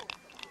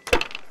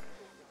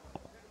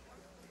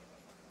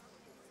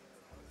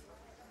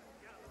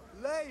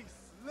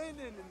 Lace, linen,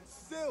 and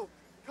silk.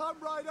 Come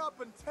right up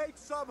and take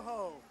some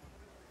home.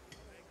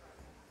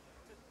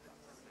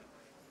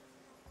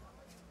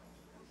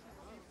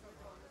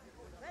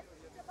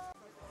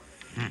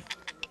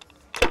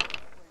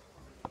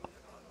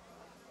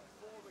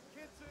 For the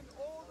kitchen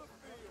or the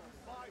field,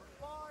 my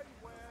fine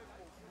wares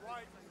will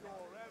brighten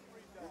your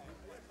every day.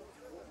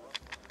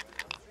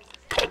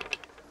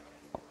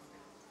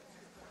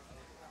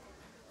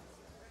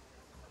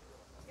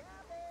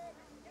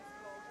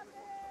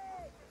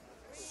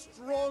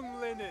 Strong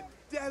linen,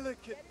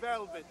 delicate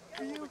velvet,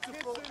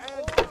 beautiful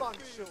and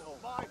functional.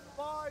 My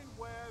fine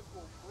wares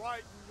will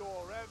brighten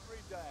your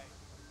every day.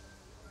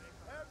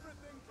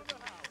 Everything for the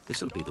house.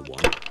 This'll be the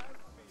one.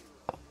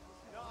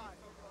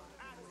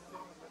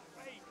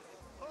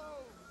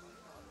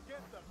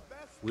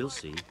 We'll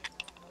see.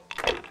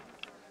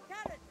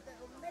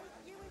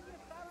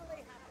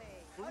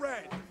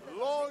 Thread,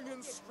 long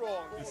and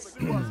strong, to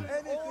sew us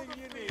anything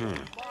you need.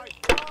 My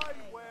fine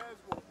wares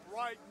will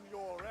brighten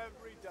your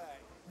every day.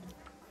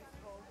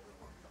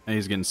 And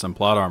he's getting some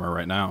plot armor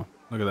right now.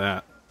 Look at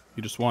that.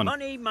 He just won.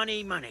 Money,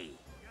 money, money.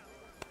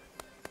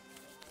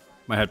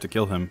 Might have to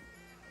kill him.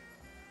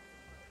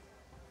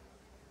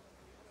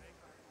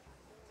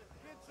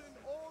 Kitchen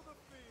or the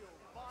field,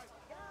 my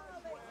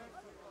fine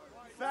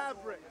wares.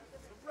 Fabric,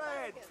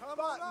 thread,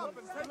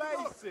 buttons,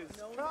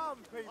 laces. Come,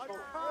 people,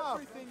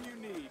 come. Everything you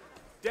need.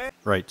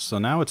 Right, so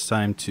now it's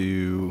time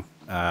to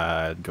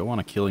go on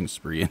a killing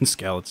spree in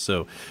Scallets.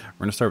 So we're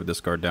going to start with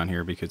this guard down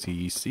here because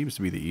he seems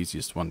to be the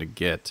easiest one to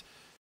get.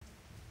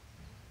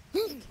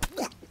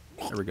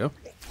 There we go.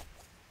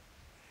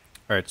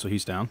 Alright, so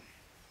he's down.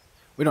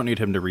 We don't need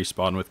him to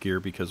respawn with gear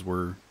because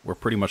we're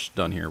pretty much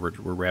done here. We're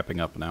wrapping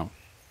up now.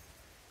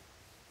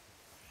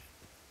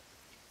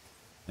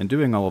 And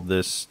doing all of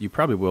this, you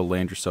probably will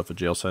land yourself a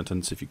jail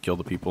sentence if you kill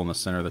the people in the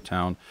center of the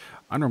town.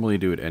 I normally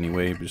do it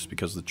anyway, just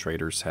because the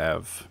traders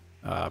have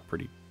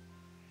pretty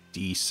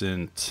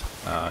decent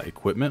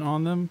equipment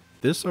on them.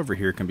 This over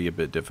here can be a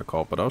bit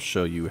difficult, but I'll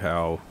show you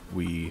how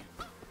we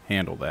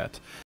handle that.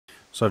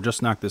 So I've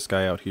just knocked this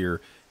guy out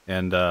here,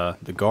 and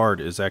the guard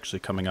is actually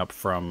coming up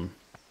from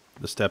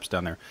the steps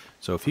down there.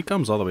 So if he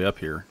comes all the way up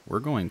here, we're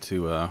going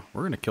to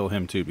kill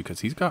him too,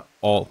 because he's got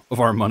all of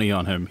our money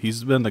on him.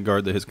 He's been the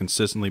guard that has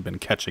consistently been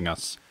catching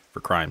us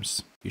for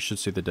crimes. You should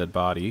see the dead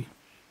body.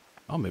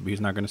 Oh, maybe he's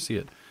not going to see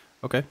it.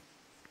 Okay.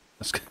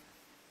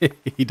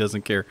 He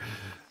doesn't care.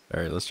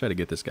 All right, let's try to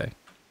get this guy.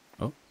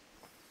 Oh.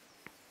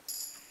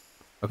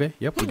 Okay,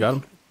 yep, we got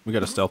him. We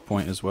got a stealth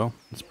point as well.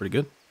 That's pretty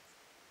good.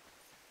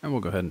 And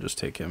we'll go ahead and just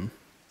take him.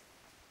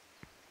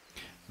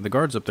 The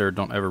guards up there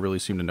don't ever really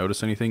seem to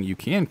notice anything. You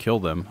can kill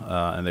them,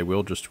 and they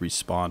will just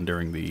respawn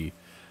during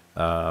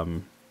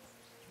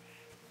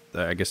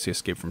I guess the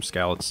escape from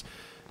Skalitz,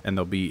 and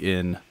they'll be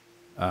in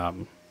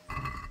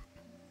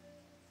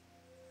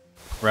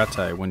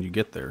Ratai when you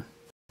get there.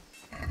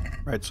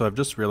 Right, so I've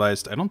just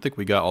realized I don't think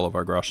we got all of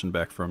our Groschen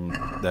back from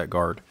that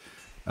guard,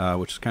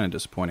 which is kind of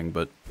disappointing,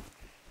 but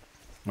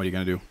what are you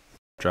going to do?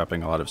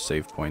 Dropping a lot of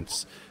save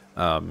points.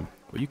 What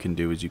you can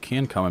do is you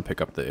can come and pick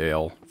up the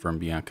ale from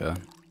Bianca.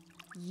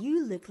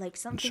 You look like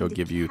something And she'll the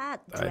give you,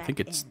 cat I think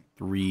dragged it's in.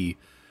 3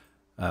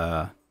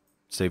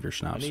 Savior I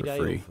Schnapps need for ale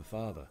free. for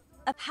father.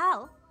 A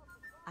pal?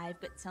 I've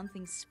got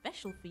something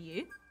special for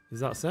you.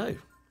 Is that so?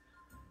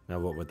 Now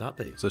what would that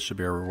be? So this should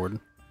be our reward.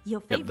 Your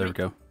Yep, favorite there we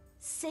go.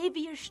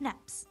 Savior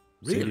Schnapps.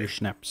 Savior Really?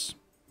 Schnapps.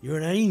 You're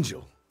an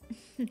angel.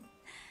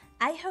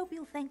 I hope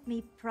you'll thank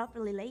me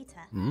properly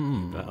later.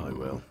 That I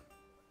will.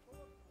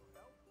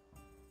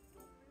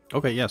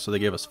 Okay, yeah, so they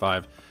gave us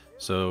 5.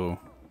 So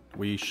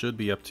we should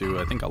be up to,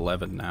 I think,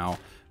 11 now.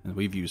 And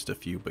we've used a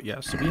few, but yeah,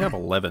 so we have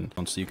 11.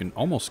 So you can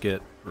almost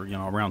get, or, you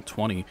know, around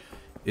 20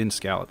 in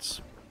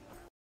Skalitz.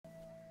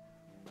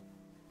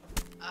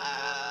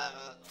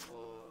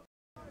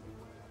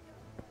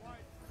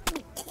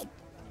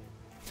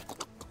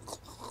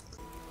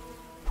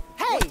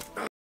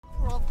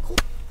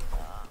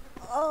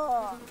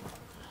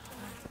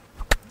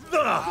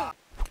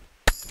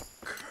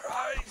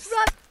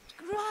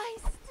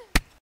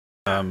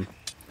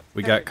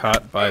 We got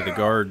caught by the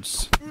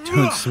guards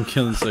doing some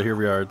killing, so here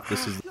we are.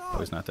 This is... Oh,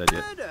 he's not dead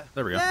yet.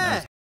 There we go.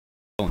 Now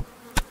he's-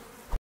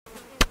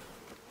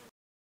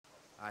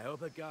 I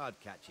hope a guard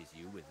catches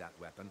you with that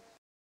weapon.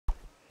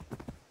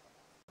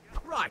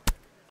 Right.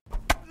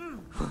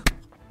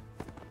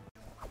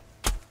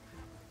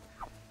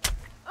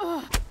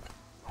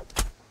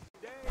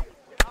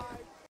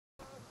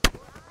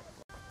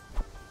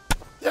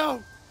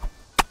 No!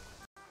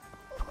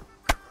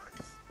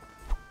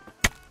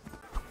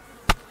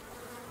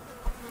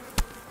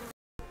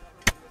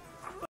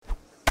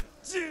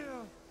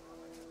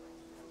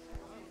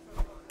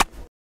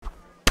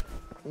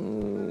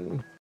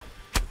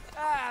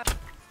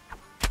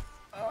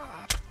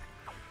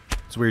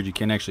 It's weird, you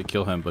can't actually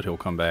kill him, but he'll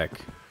come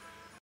back.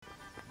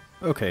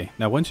 Okay,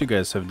 now once you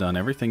guys have done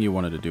everything you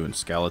wanted to do in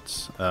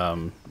Skalitz,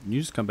 you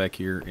just come back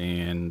here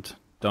and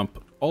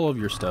dump all of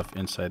your stuff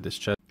inside this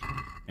chest.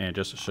 And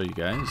just to show you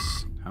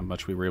guys how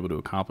much we were able to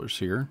accomplish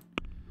here,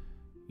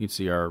 you can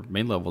see our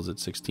main level is at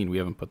 16. We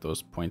haven't put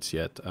those points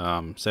yet.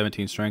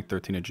 17 strength,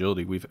 13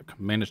 agility. We've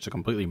managed to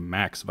completely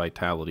max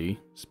vitality.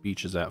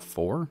 Speech is at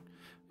 4.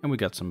 And we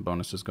got some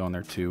bonuses going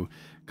there too.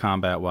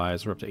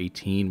 Combat-wise, we're up to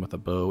 18 with a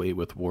bow, 8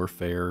 with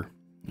warfare,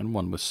 and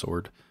 1 with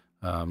sword.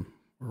 Or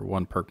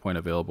 1 perk point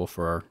available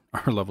for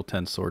our level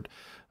 10 sword.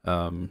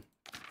 Herbalism,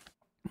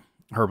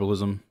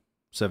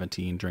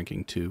 17.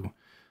 Drinking, 2.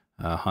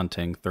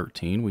 Hunting,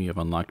 13. We have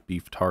unlocked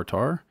beef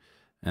tartar.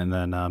 And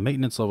then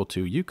maintenance level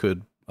 2. You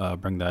could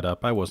bring that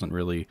up. I wasn't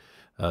really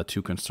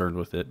too concerned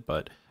with it,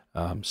 but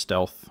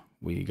stealth,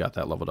 we got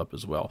that leveled up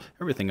as well.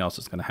 Everything else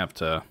is going to have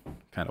to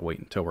kind of wait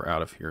until we're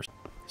out of here.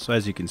 So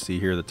as you can see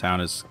here, the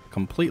town is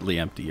completely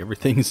empty.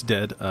 Everything's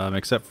dead,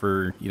 except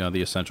for, you know,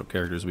 the essential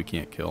characters we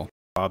can't kill.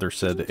 Father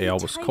said the ale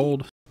was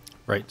cold.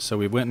 Right, so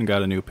we went and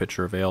got a new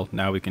pitcher of ale.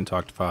 Now we can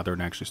talk to Father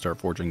and actually start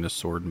forging this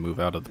sword and move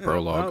out of the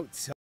prologue.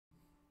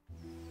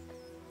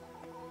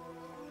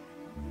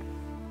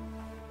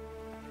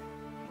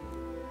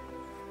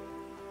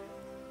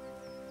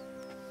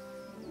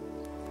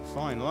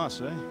 Fine lass,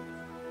 eh?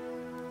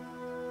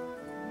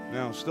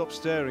 Now stop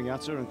staring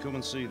at her and come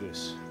and see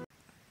this.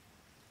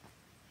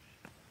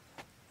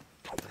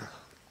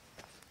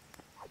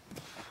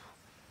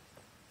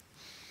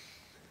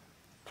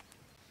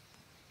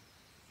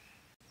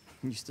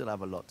 You still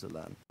have a lot to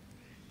learn.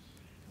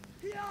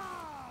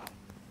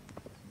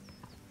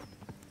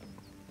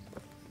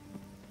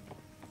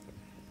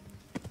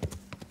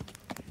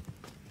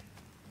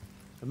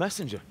 A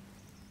messenger.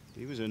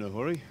 He was in a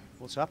hurry.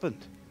 What's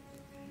happened?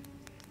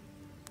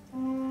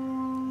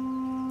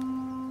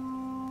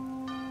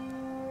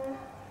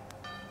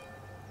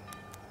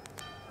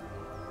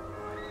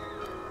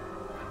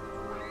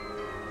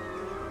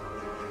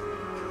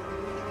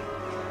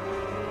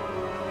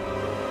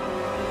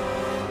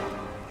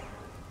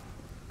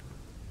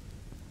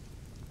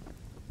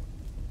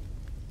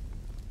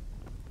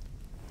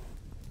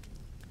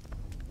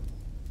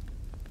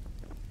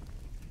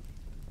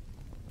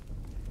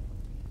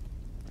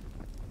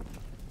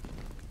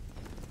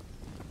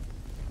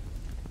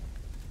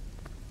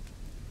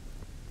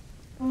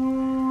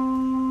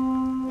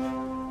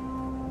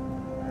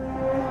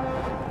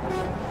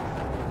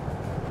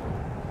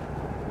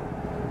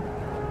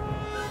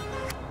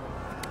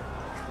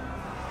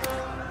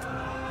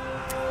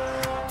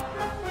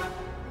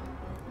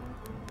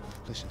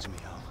 Listen to me,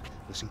 Al.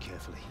 Listen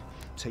carefully.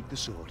 Take the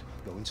sword,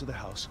 go into the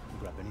house, and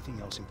grab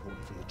anything else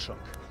important from the trunk.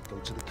 Go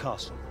to the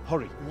castle.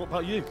 Hurry! What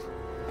about you?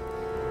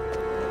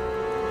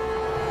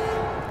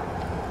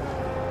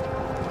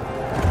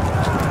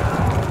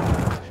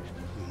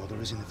 Your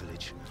mother is in the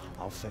village.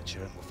 I'll fetch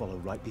her and we'll follow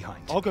right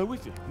behind. I'll go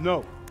with you.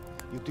 No.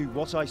 You'll do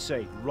what I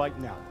say right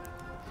now.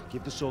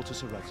 Give the sword to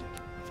Sir Isaac.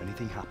 If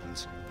anything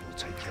happens, he'll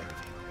take care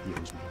of you.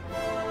 He owes me.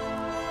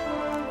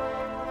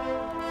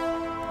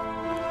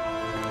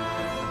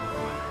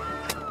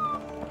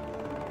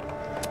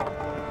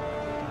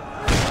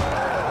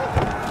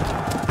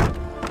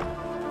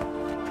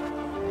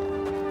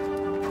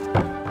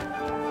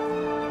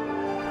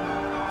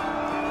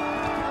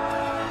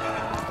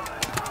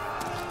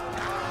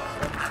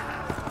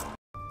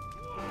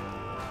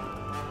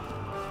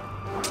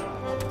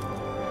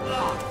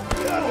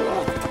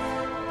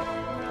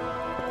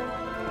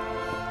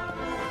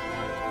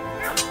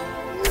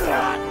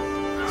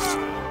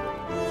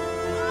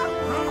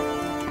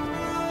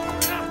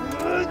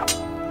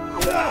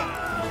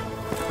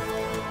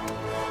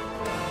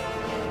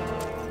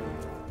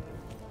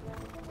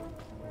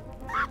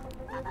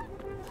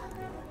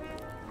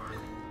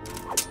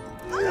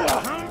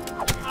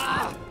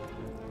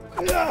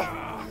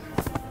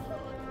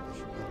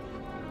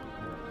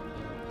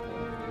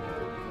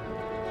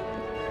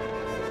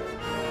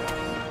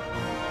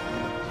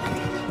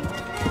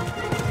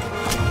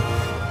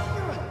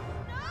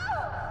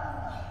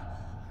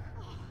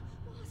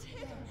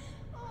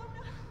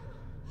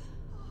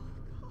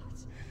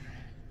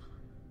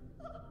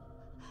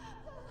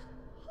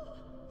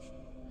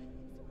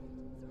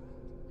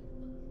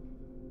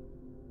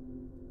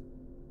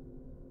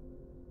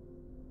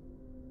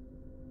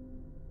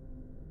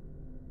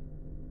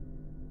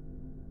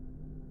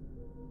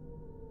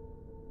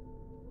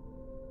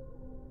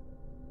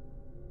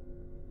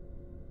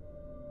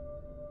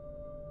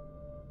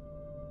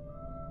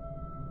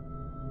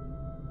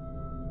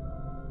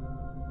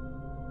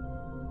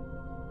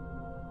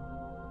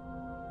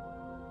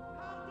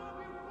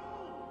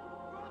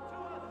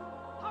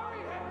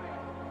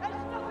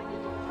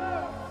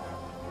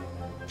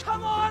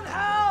 Come on,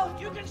 Hal!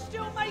 You can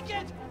still make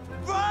it!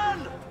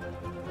 Run!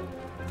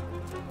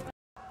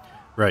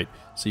 Right,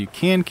 so you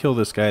can kill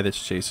this guy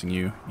that's chasing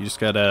you. You just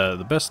gotta,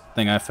 the best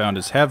thing I found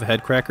is have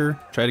Headcracker,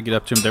 try to get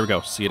up to him. There we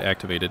go, see it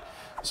activated.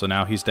 So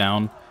now he's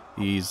down.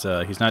 He's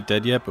not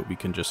dead yet, but we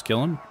can just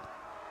kill him.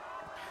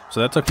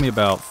 So that took me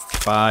about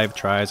 5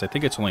 tries. I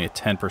think it's only a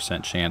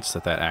 10% chance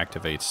that that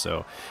activates.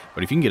 So,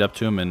 but if you can get up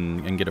to him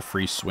and get a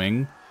free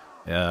swing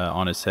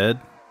on his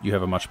head, you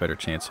have a much better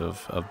chance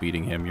of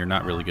beating him. You're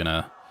not really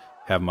gonna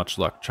have much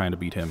luck trying to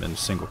beat him in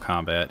single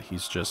combat.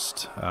 He's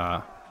just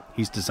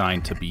he's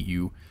designed to beat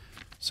you.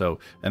 So,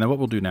 and then what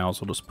we'll do now is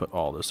we'll just put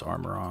all this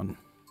armor on.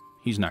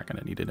 He's not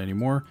gonna need it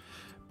anymore,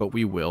 but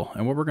we will.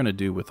 And what we're gonna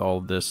do with all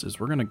of this is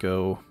we're gonna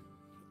go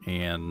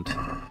and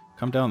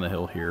come down the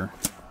hill here.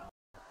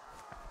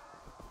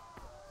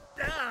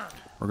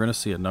 We're gonna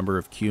see a number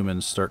of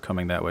cumins start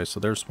coming that way. So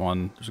there's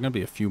one. There's gonna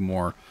be a few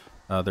more.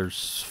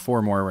 There's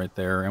 4 more right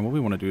there, and what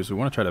we want to do is we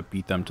want to try to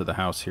beat them to the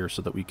house here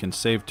so that we can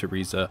save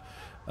Teresa,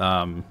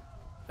 and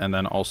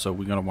then also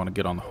we're going to want to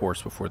get on the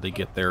horse before they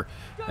get there,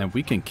 and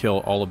we can kill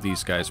all of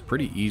these guys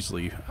pretty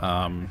easily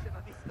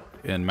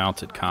in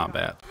mounted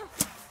combat.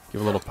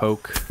 Give a little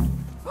poke,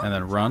 and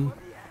then run.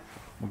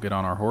 We'll get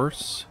on our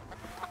horse.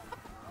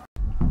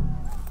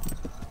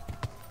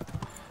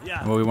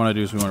 And what we want to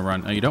do is we want to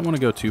run. Now, you don't want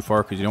to go too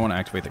far because you don't want to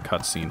activate the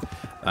cutscene.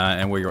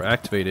 And where you'll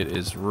activate it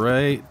is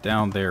right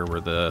down there where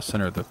the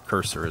center of the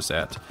cursor is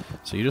at.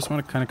 So you just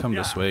want to kind of come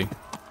this way,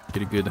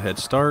 get a good head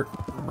start,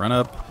 run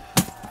up,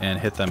 and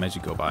hit them as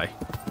you go by.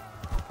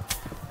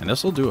 And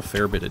this will do a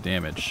fair bit of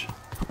damage.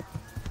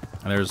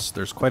 And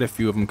there's quite a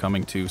few of them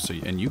coming too, so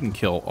and you can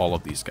kill all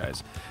of these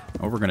guys.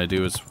 And what we're going to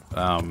do is,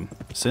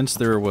 since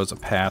there was a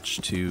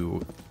patch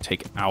to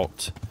take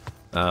out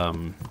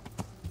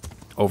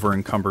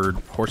over-encumbered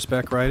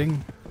horseback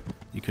riding,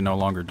 you can no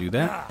longer do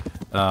that.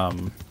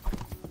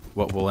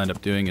 What we'll end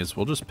up doing is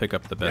we'll just pick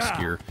up the best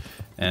gear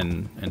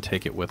and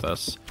take it with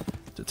us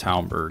to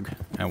Talmberg,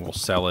 and we'll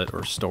sell it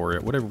or store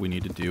it, whatever we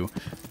need to do.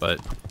 But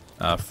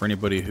for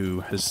anybody who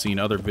has seen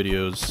other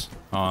videos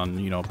on,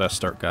 you know, best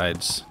start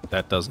guides,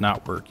 that does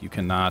not work. You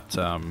cannot,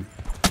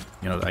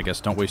 you know, I guess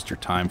don't waste your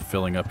time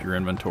filling up your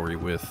inventory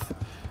with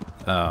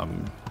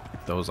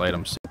those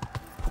items.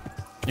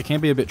 It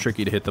can be a bit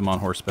tricky to hit them on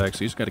horseback,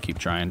 so you just got to keep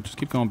trying. Just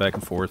keep going back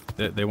and forth.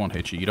 They won't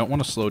hit you. You don't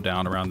want to slow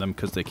down around them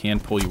because they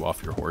can pull you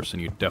off your horse,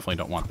 and you definitely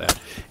don't want that.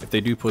 If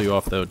they do pull you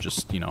off, though,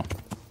 just, you know,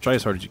 try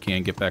as hard as you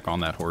can. Get back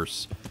on that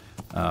horse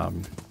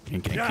and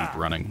keep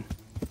running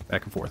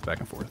back and forth, back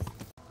and forth.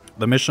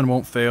 The mission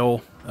won't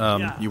fail.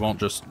 You won't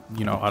just,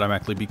 you know,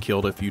 automatically be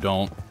killed if you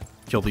don't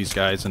kill these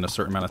guys in a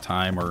certain amount of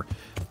time or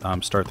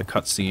start the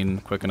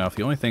cutscene quick enough.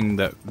 The only thing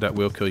that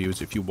will kill you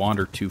is if you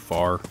wander too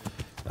far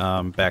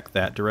back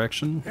that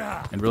direction.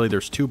 And really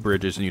there's 2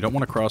 bridges, and you don't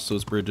want to cross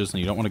those bridges, and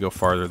you don't want to go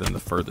farther than the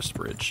furthest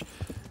bridge.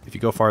 If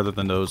you go farther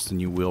than those, then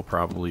you will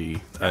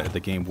probably, the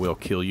game will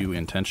kill you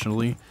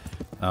intentionally.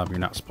 You're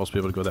not supposed to be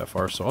able to go that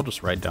far, so I'll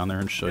just ride down there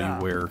and show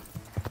you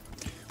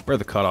where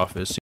the cutoff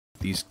is.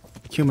 These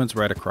humans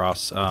right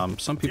across.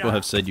 Some people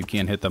have said you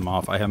can't hit them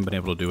off. I haven't been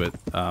able to do it.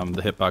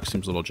 The hitbox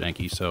seems a little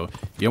janky, so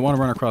you don't want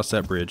to run across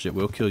that bridge. It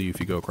will kill you if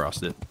you go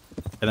across it.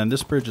 And then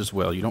this bridge as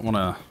well. You don't want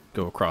to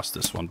go across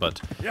this one,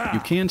 but you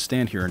can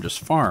stand here and just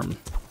farm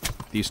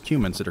these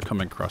cumins that are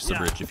coming across the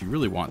bridge if you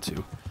really want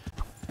to.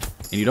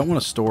 And you don't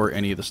want to store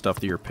any of the stuff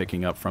that you're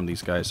picking up from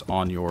these guys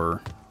on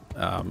your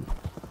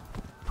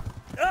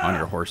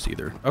horse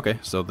either. Okay,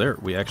 so there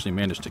we actually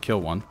managed to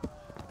kill one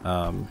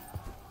on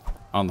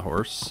the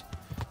horse.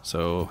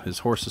 So his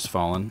horse has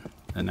fallen,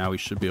 and now we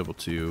should be able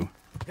to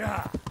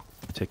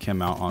take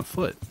him out on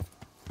foot.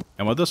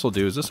 And what this will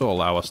do is this will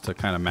allow us to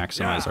kind of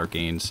maximize our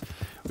gains.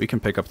 We can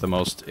pick up the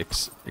most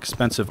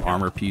expensive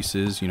armor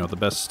pieces, you know, the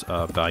best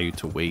value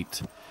to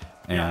weight,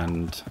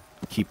 and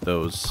keep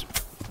those.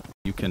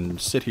 You can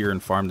sit here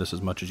and farm this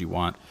as much as you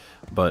want,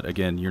 but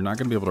again, you're not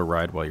going to be able to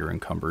ride while you're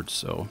encumbered,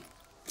 so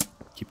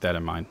keep that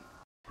in mind.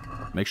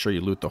 Make sure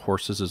you loot the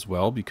horses as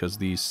well, because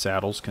these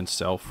saddles can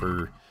sell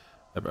for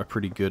a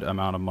pretty good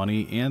amount of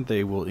money, and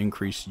they will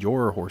increase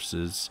your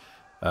horse's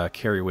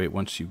carry weight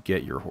once you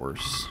get your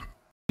horse.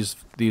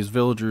 These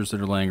villagers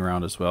that are laying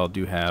around as well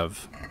do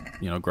have,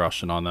 you know,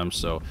 groschen on them,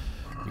 so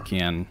you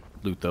can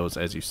loot those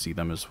as you see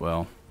them as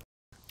well.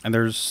 And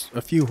there's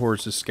a few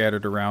horses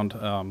scattered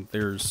around.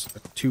 There's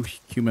 2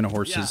 human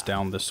horses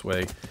down this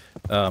way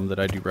that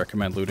I do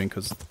recommend looting,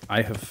 because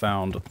I have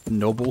found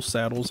noble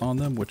saddles on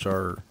them, which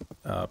are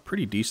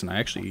pretty decent. I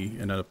actually,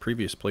 in a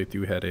previous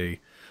playthrough, had a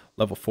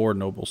level 4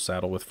 noble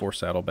saddle with 4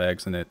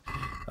 saddlebags, and it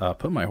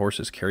put my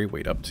horse's carry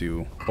weight up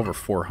to over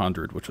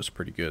 400, which was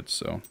pretty good.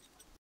 So,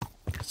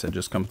 like I said,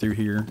 just come through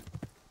here.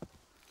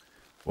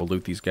 We'll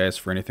loot these guys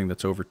for anything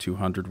that's over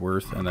 200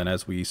 worth, and then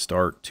as we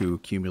start to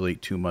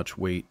accumulate too much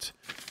weight,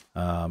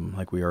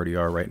 like we already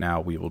are right now,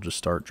 we will just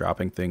start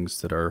dropping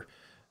things that are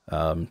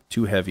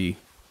too heavy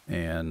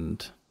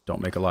and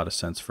don't make a lot of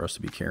sense for us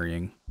to be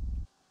carrying.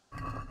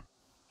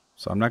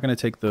 So I'm not going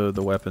to take the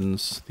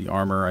weapons. The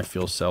armor I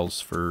feel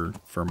sells for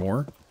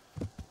more.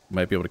 You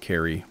might be able to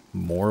carry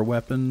more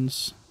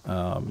weapons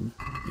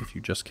if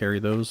you just carry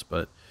those,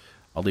 but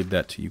I'll leave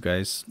that to you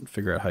guys.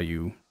 Figure out how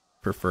you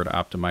prefer to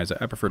optimize it.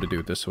 I prefer to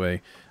do it this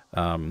way.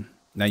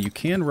 Now you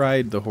can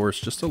ride the horse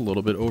just a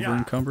little bit over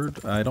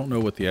encumbered. I don't know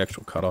what the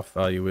actual cutoff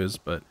value is,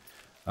 but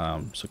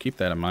so keep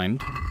that in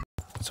mind.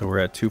 So we're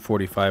at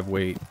 245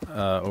 weight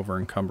over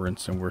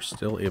encumbrance, and we're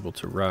still able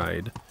to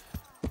ride.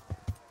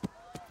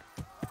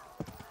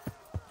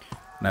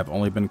 And I've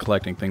only been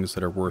collecting things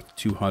that are worth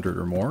 200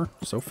 or more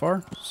so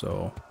far,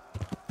 so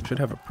we should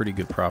have a pretty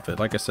good profit.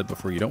 Like I said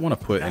before, you don't want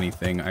to put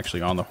anything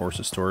actually on the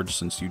horse's storage,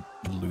 since you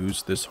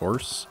lose this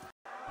horse.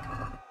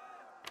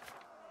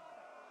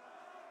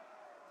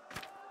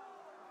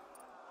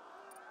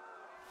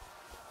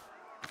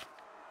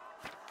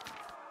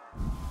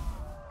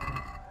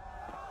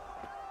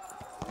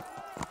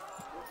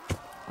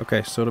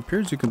 Okay, so it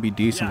appears you can be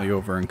decently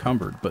over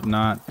encumbered, but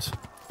not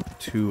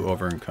too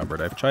over encumbered.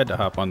 I've tried to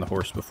hop on the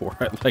horse before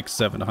at like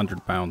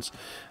 700 pounds,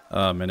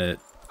 and it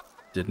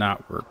did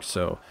not work.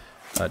 So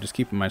just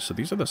keep in mind, so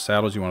these are the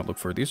saddles you want to look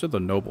for. These are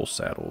the noble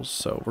saddles.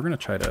 So we're going to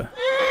try to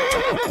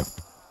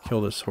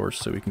kill this horse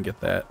so we can get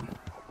that.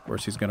 Of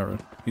course, he's gonna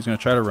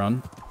try to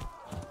run.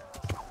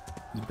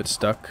 He's a bit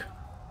stuck.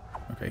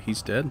 Okay,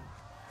 he's dead.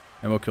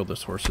 And we'll kill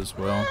this horse as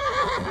well.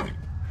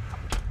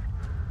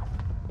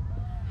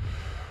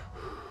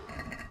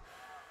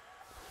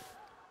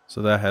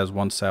 So that has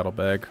 1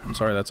 saddlebag. I'm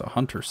sorry, that's a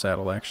hunter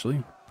saddle,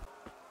 actually.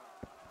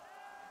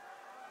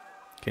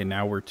 Okay,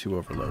 now we're 2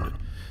 overloaded.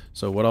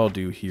 So what I'll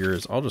do here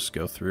is I'll just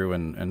go through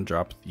and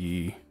drop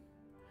the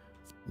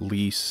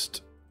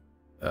least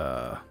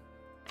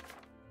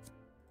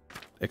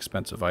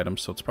expensive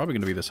items. So it's probably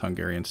going to be this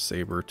Hungarian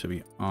saber, to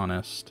be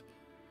honest.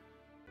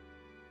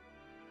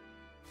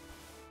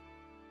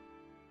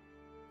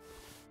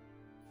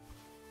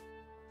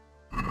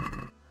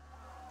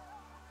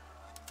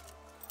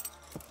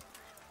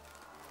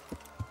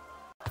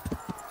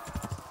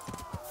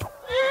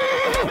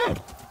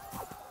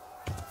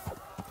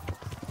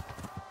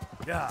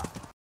 Yeah.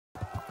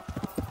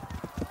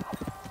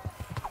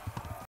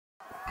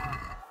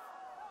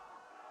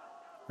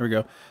 There we go.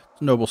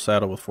 It's a noble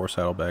saddle with 4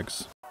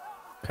 saddlebags.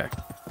 Okay.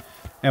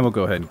 And we'll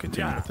go ahead and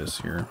continue with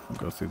this here. We'll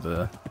go through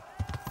the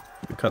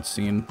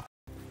cutscene.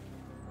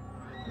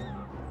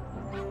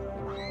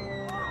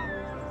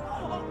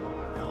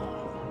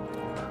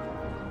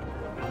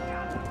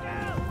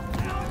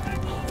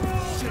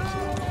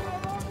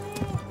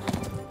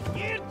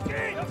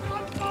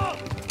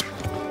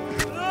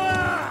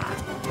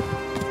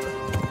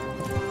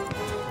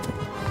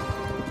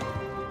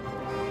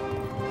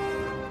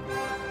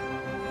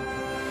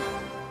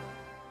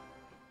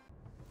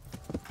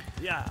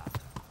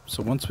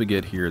 So once we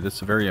get here, this is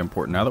very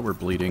important. Now that we're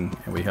bleeding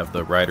and we have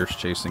the riders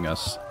chasing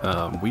us,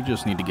 we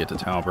just need to get to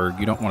Talberg.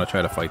 You don't want to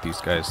try to fight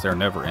these guys. They're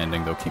never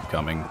ending. They'll keep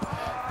coming.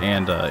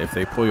 And if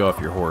they pull you off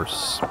your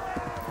horse,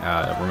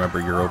 remember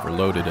you're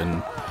overloaded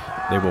and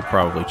they will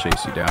probably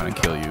chase you down and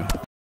kill you.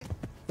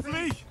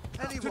 Flee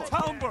to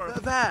Talberg.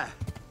 There.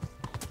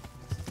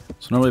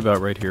 So normally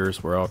about right here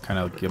is where I'll kind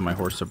of give my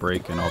horse a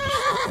break and I'll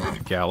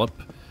just gallop.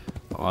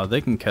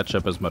 they can catch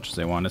up as much as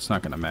they want. It's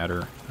not going to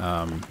matter.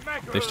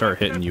 They start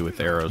hitting you with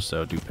arrows,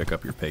 so do pick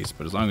up your pace.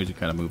 But as long as you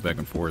kind of move back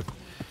and forth,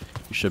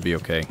 you should be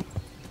okay.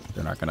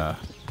 They're not gonna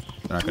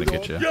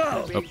get you.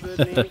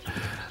 Oh.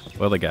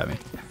 Well, they got me.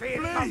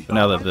 But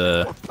now that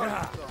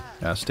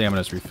the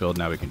stamina's refilled,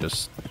 now we can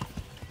just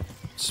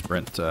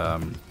sprint, or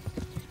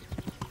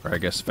I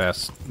guess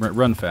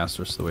run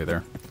faster is the way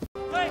there.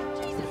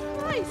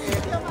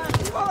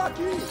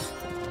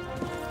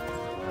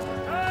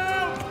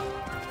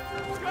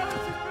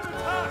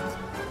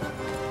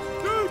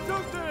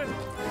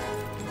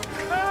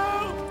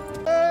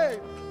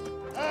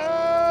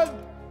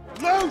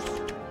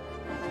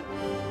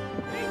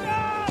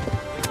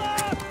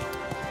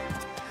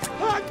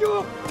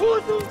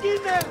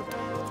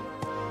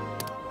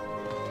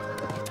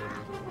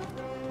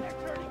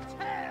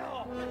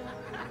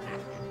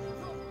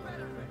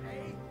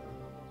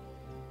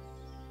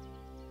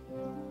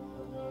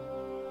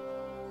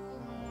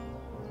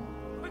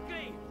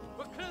 Quickly!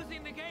 We're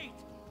closing the gate!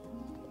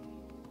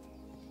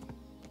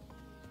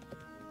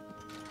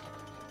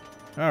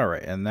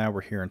 Alright, and now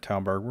we're here in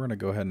Talmberg. We're going to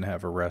go ahead and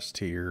have a rest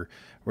here.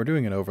 We're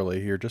doing an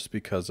overlay here just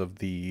because of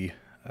the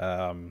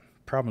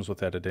problems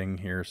with editing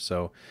here.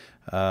 So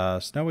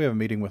now we have a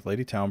meeting with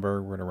Lady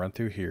Talmberg. We're going to run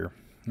through here.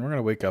 And we're going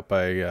to wake up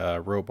by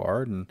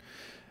Robard. And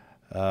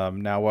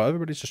now while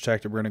everybody's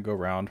distracted, we're going to go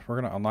around. We're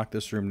going to unlock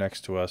this room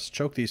next to us,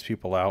 choke these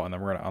people out, and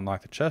then we're going to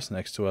unlock the chest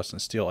next to us and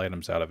steal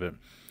items out of it.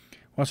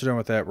 Once we're done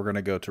with that, we're going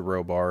to go to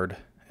Robard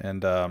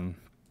and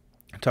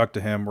talk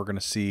to him. We're going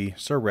to see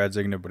Sir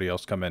Radzig and everybody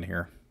else come in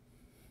here.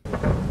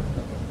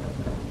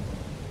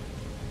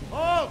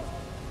 Halt!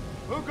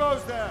 Who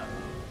goes there?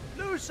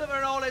 Lucifer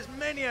and all his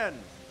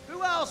minions.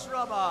 Who else,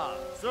 Robard?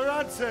 Sir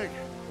Radzig.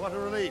 What a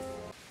relief.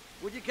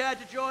 Would you care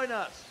to join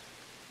us?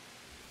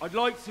 I'd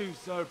like to,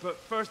 sir, but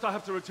first I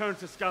have to return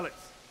to Skalitz.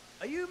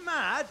 Are you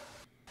mad?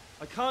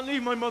 I can't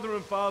leave my mother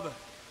and father.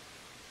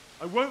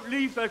 I won't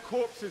leave their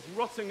corpses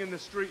rotting in the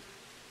street.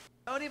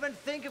 Don't even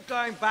think of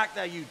going back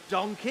there, you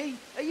donkey.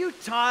 Are you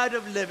tired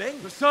of living?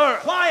 But sir!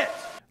 Quiet!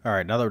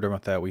 Alright, now that we're done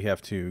with that, we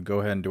have to go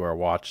ahead and do our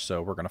watch.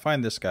 So we're going to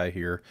find this guy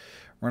here.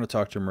 We're going to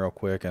talk to him real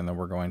quick, and then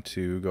we're going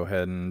to go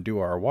ahead and do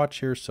our watch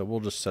here. So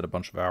we'll just set a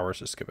bunch of hours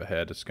to skip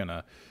ahead. It's going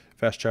to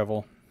fast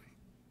travel.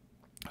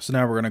 So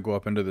now we're going to go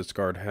up into this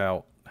guard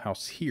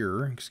house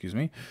here, excuse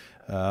me.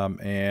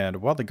 And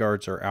while the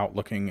guards are out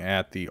looking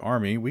at the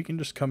army, we can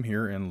just come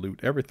here and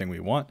loot everything we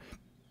want.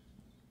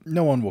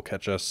 No one will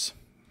catch us.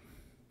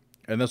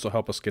 And this will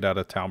help us get out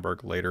of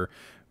Talmberg later.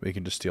 We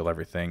can just steal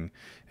everything,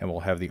 and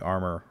we'll have the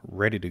armor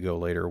ready to go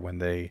later when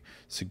they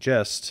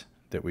suggest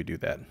that we do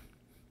that.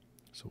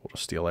 So we'll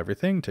just steal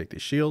everything, take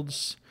these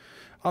shields,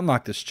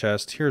 unlock this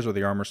chest. Here's where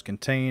the armor's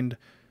contained.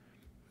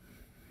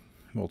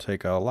 We'll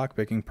take a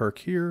lockpicking perk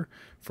here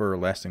for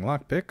lasting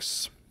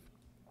lockpicks.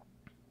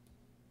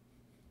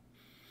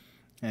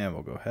 And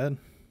we'll go ahead.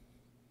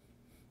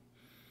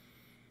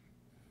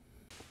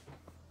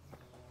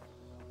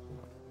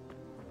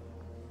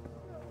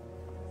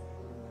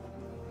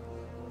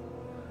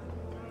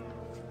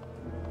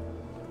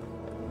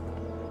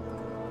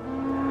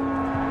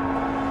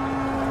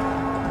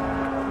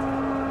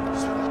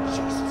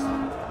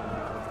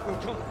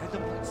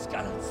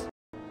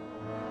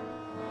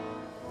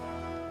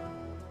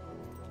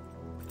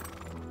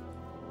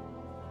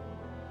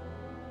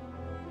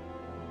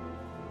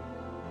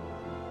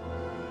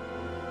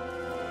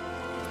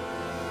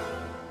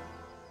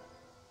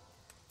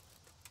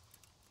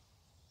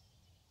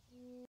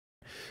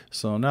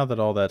 So now that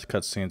all that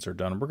cutscenes are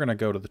done, we're going to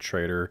go to the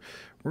trader.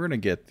 We're going to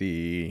get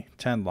the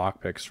 10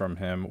 lockpicks from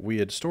him. We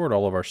had stored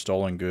all of our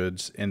stolen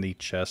goods in the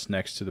chest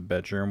next to the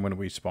bedroom when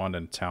we spawned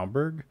in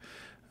Talmberg.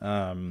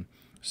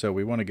 So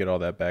we want to get all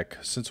that back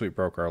since we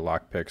broke our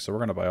lockpick. So we're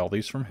going to buy all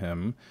these from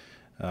him.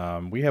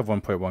 We have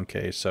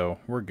 1.1k, so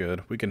we're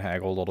good. We can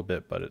haggle a little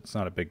bit, but it's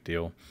not a big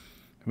deal.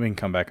 We can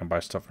come back and buy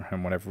stuff from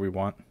him whenever we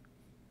want.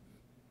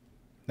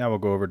 Now we'll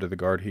go over to the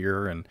guard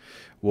here, and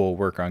we'll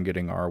work on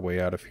getting our way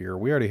out of here.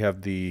 We already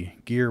have the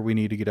gear we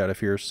need to get out of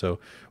here, so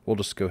we'll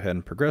just go ahead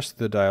and progress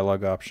the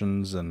dialogue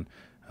options, and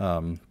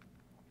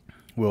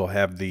we'll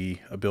have the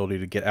ability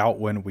to get out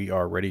when we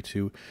are ready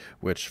to,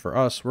 which for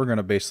us, we're going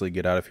to basically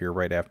get out of here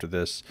right after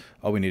this.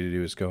 All we need to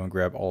do is go and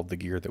grab all of the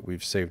gear that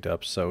we've saved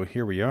up. So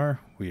here we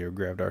are. We have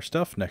grabbed our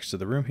stuff next to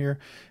the room here,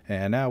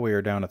 and now we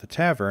are down at the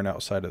tavern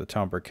outside of the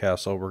Talmberg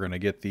Castle. We're going to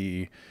get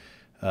the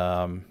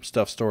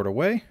stuff stored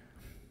away.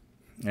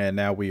 And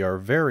now we are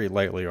very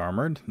lightly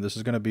armored. This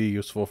is going to be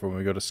useful for when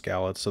we go to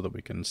Skalitz so that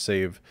we can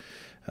save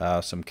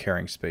some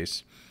carrying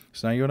space.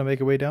 So now you want to make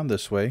your way down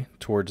this way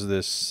towards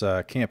this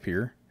camp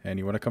here. And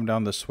you want to come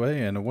down this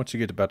way. And once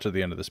you get about to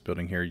the end of this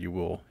building here, you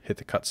will hit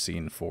the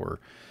cutscene for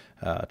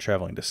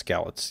traveling to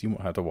Skalitz. You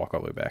won't have to walk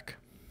all the way back.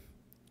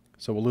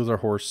 So we'll lose our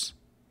horse.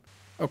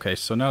 Okay,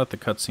 so now that the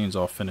cutscene's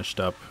all finished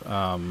up,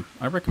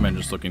 I recommend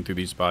just looking through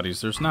these bodies.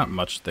 There's not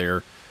much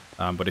there.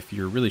 But if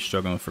you're really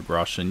struggling for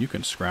groschen, you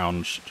can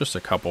scrounge just a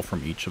couple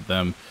from each of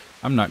them.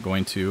 I'm not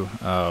going to,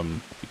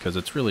 because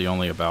it's really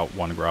only about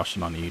 1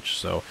 groschen on each.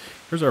 So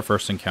here's our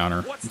first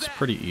encounter. It's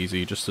pretty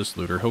easy, just this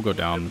looter. He'll go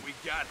down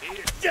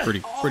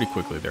pretty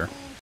quickly there.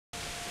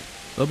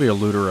 There'll be a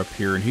looter up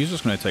here, and he's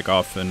just going to take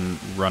off and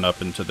run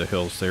up into the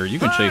hills there. You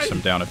can chase him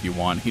down if you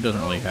want. He doesn't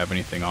really have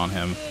anything on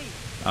him.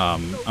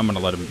 I'm going to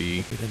let him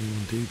be. Did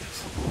anyone do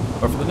this?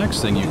 But for the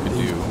next thing you could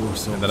do,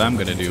 and that I'm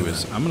going to do,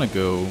 is I'm going to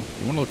go,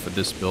 you want to look for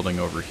this building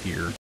over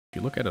here. If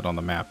you look at it on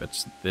the map,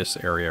 it's this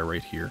area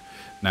right here.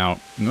 Now,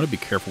 I'm going to be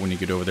careful when you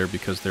get over there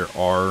because there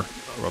are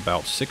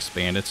about 6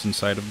 bandits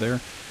inside of there,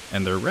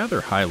 and they're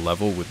rather high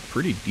level with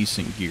pretty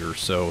decent gear.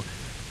 So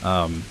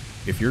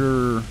if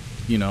you're,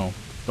 you know,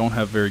 don't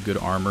have very good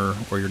armor,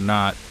 or you're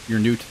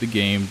new to the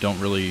game, don't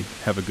really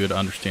have a good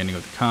understanding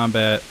of the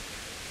combat,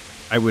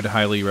 I would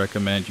highly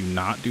recommend you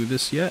not do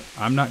this yet.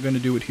 I'm not going to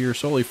do it here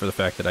solely for the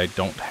fact that I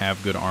don't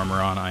have good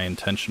armor on. I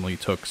intentionally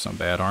took some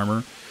bad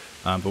armor.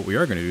 But what we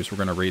are going to do is we're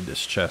going to raid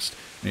this chest.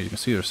 And as you can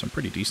see, there's some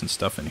pretty decent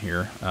stuff in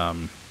here.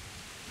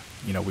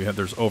 You know,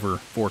 there's over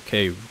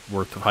 4K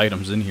worth of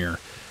items in here,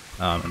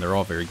 and they're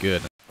all very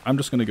good. I'm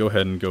just going to go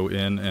ahead and go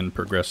in and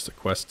progress the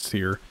quests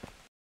here.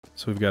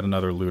 So we've got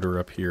another looter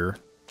up here.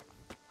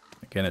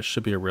 Again, it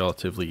should be a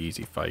relatively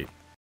easy fight.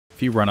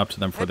 If you run up to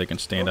them before they can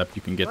stand up,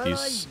 you can get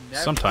these.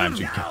 Sometimes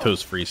you can get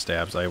those free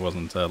stabs. I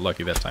wasn't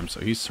lucky that time,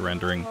 so he's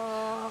surrendering.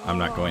 I'm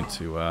not going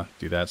to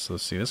do that. So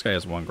let's see, this guy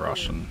has 1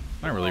 groschen.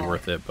 Not really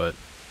worth it, but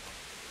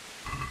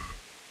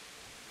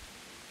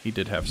he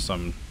did have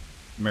some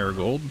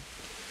marigold,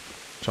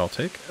 which I'll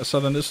take.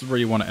 So then this is where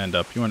you want to end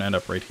up. You want to end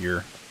up right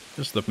here.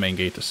 This is the main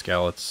gate to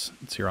Skal. It's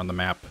here on the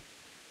map.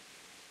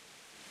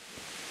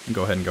 And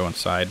go ahead and go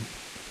inside.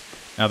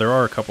 Now there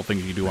are a couple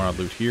things you do want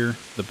to loot here.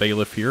 The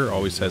bailiff here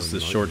always has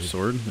this short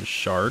sword, this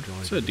shard.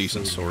 It's a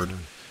decent sword. And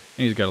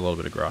he's got a little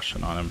bit of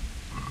groschen on him.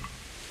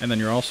 And then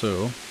you're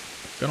also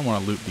going to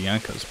want to loot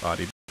Bianca's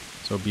body.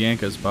 So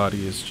Bianca's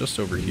body is just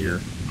over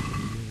here.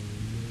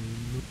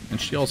 And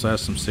she also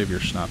has some Savior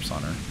Schnapps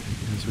on her.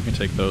 So we can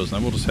take those, and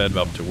then we'll just head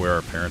up to where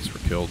our parents were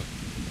killed.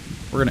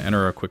 We're going to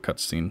enter a quick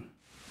cutscene.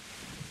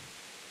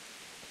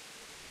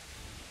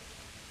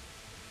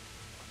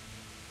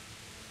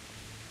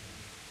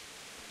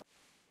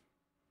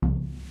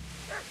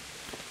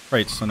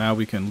 Right, so now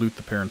we can loot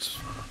the parents.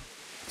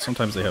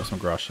 Sometimes they have some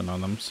groschen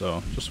on them,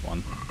 so just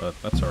 1, but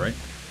that's alright.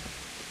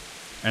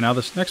 And now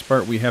this next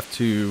part, we have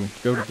to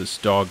go to this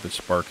dog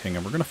that's barking,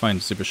 and we're going to find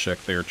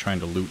Zibashek there trying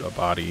to loot a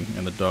body,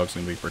 and the dog's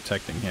going to be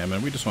protecting him,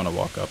 and we just want to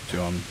walk up to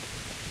him.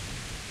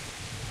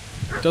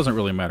 It doesn't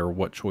really matter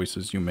what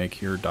choices you make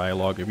here,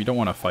 dialogue. If you don't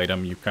want to fight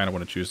him, you kind of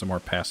want to choose the more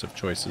passive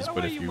choices,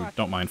 but if you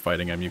don't mind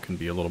fighting him, you can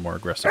be a little more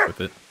aggressive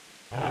with it.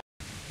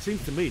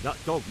 Seems to me that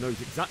dog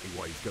knows exactly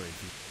what he's going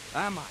through.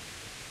 Am I?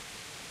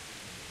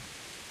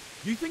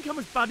 You think I'm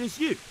as bad as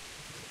you?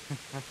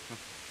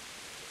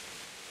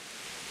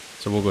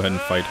 So we'll go ahead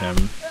and fight him,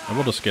 and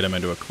we'll just get him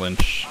into a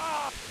clinch.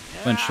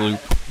 Clinch loop.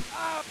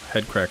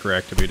 Head cracker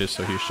activated,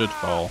 so he should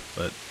fall,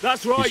 but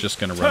that's right. He's just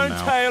going to run now.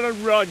 Turn tail and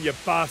run, you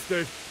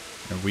bastard!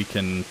 And we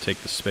can take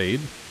the spade,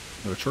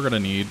 which we're going to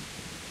need.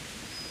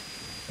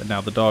 And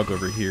now the dog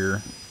over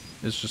here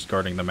is just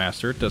guarding the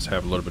master. It does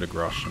have a little bit of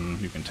groschen.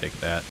 You can take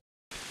that.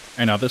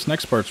 And now this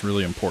next part's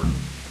really important.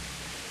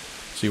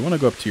 So you want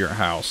to go up to your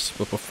house,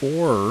 but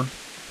before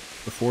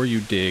you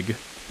dig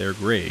their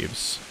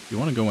graves, you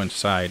want to go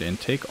inside and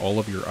take all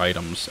of your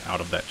items out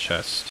of that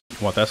chest.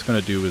 What that's going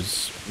to do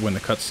is, when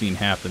the cutscene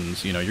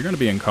happens, you know, you're going to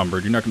be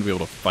encumbered. You're not going to be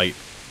able to fight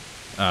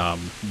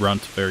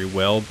Runt very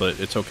well, but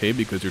it's okay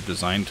because you're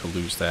designed to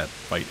lose that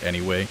fight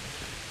anyway.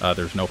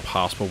 There's no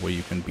possible way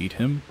you can beat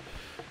him.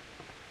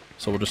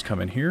 So we'll just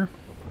come in here.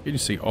 You can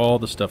see all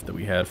the stuff that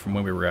we had from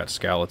when we were at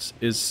Skal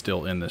is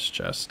still in this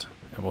chest,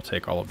 and we'll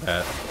take all of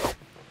that.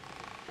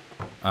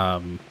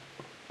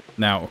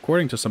 Now,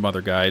 according to some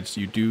other guides,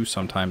 you do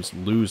sometimes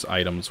lose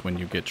items when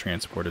you get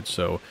transported,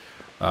 so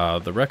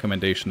the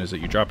recommendation is that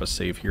you drop a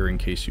save here in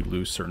case you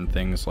lose certain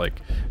things,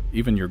 like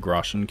even your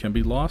groschen can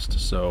be lost,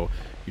 so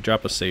you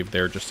drop a save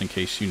there just in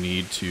case you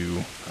need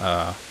to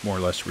more or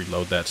less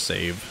reload that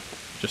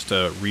save, just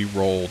to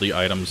re-roll the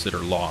items that are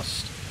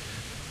lost.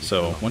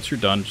 So once you're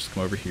done, just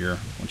come over here.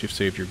 Once you've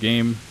saved your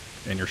game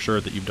and you're sure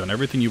that you've done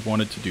everything you've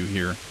wanted to do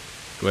here,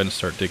 go ahead and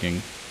start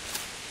digging.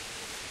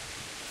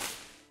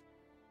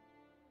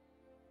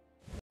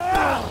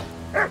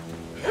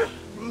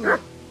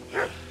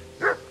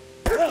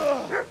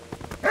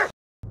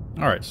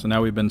 Alright, so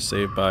now we've been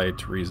saved by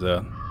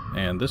Teresa,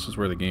 and this is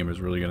where the game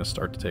is really going to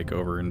start to take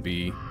over and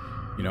be,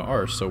 you know,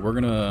 ours. So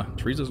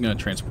Teresa's going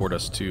to transport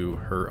us to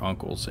her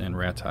uncle's in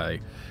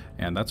Ratai,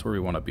 and that's where we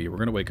want to be. We're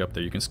going to wake up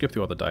there. You can skip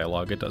through all the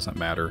dialogue, it doesn't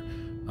matter.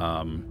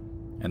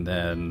 And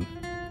then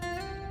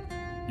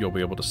you'll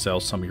be able to sell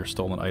some of your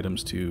stolen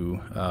items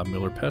to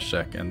Miller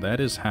Peshek, and that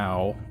is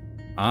how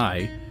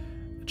I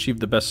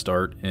achieved the best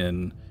start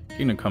in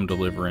Kingdom Come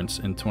Deliverance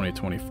in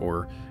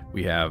 2024.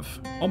 We have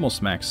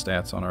almost max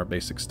stats on our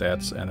basic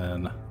stats, and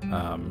then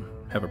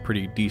have a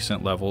pretty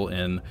decent level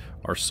in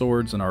our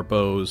swords and our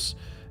bows,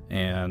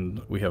 and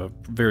we have a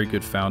very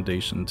good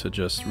foundation to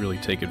just really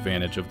take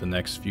advantage of the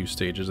next few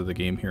stages of the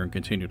game here and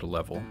continue to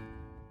level.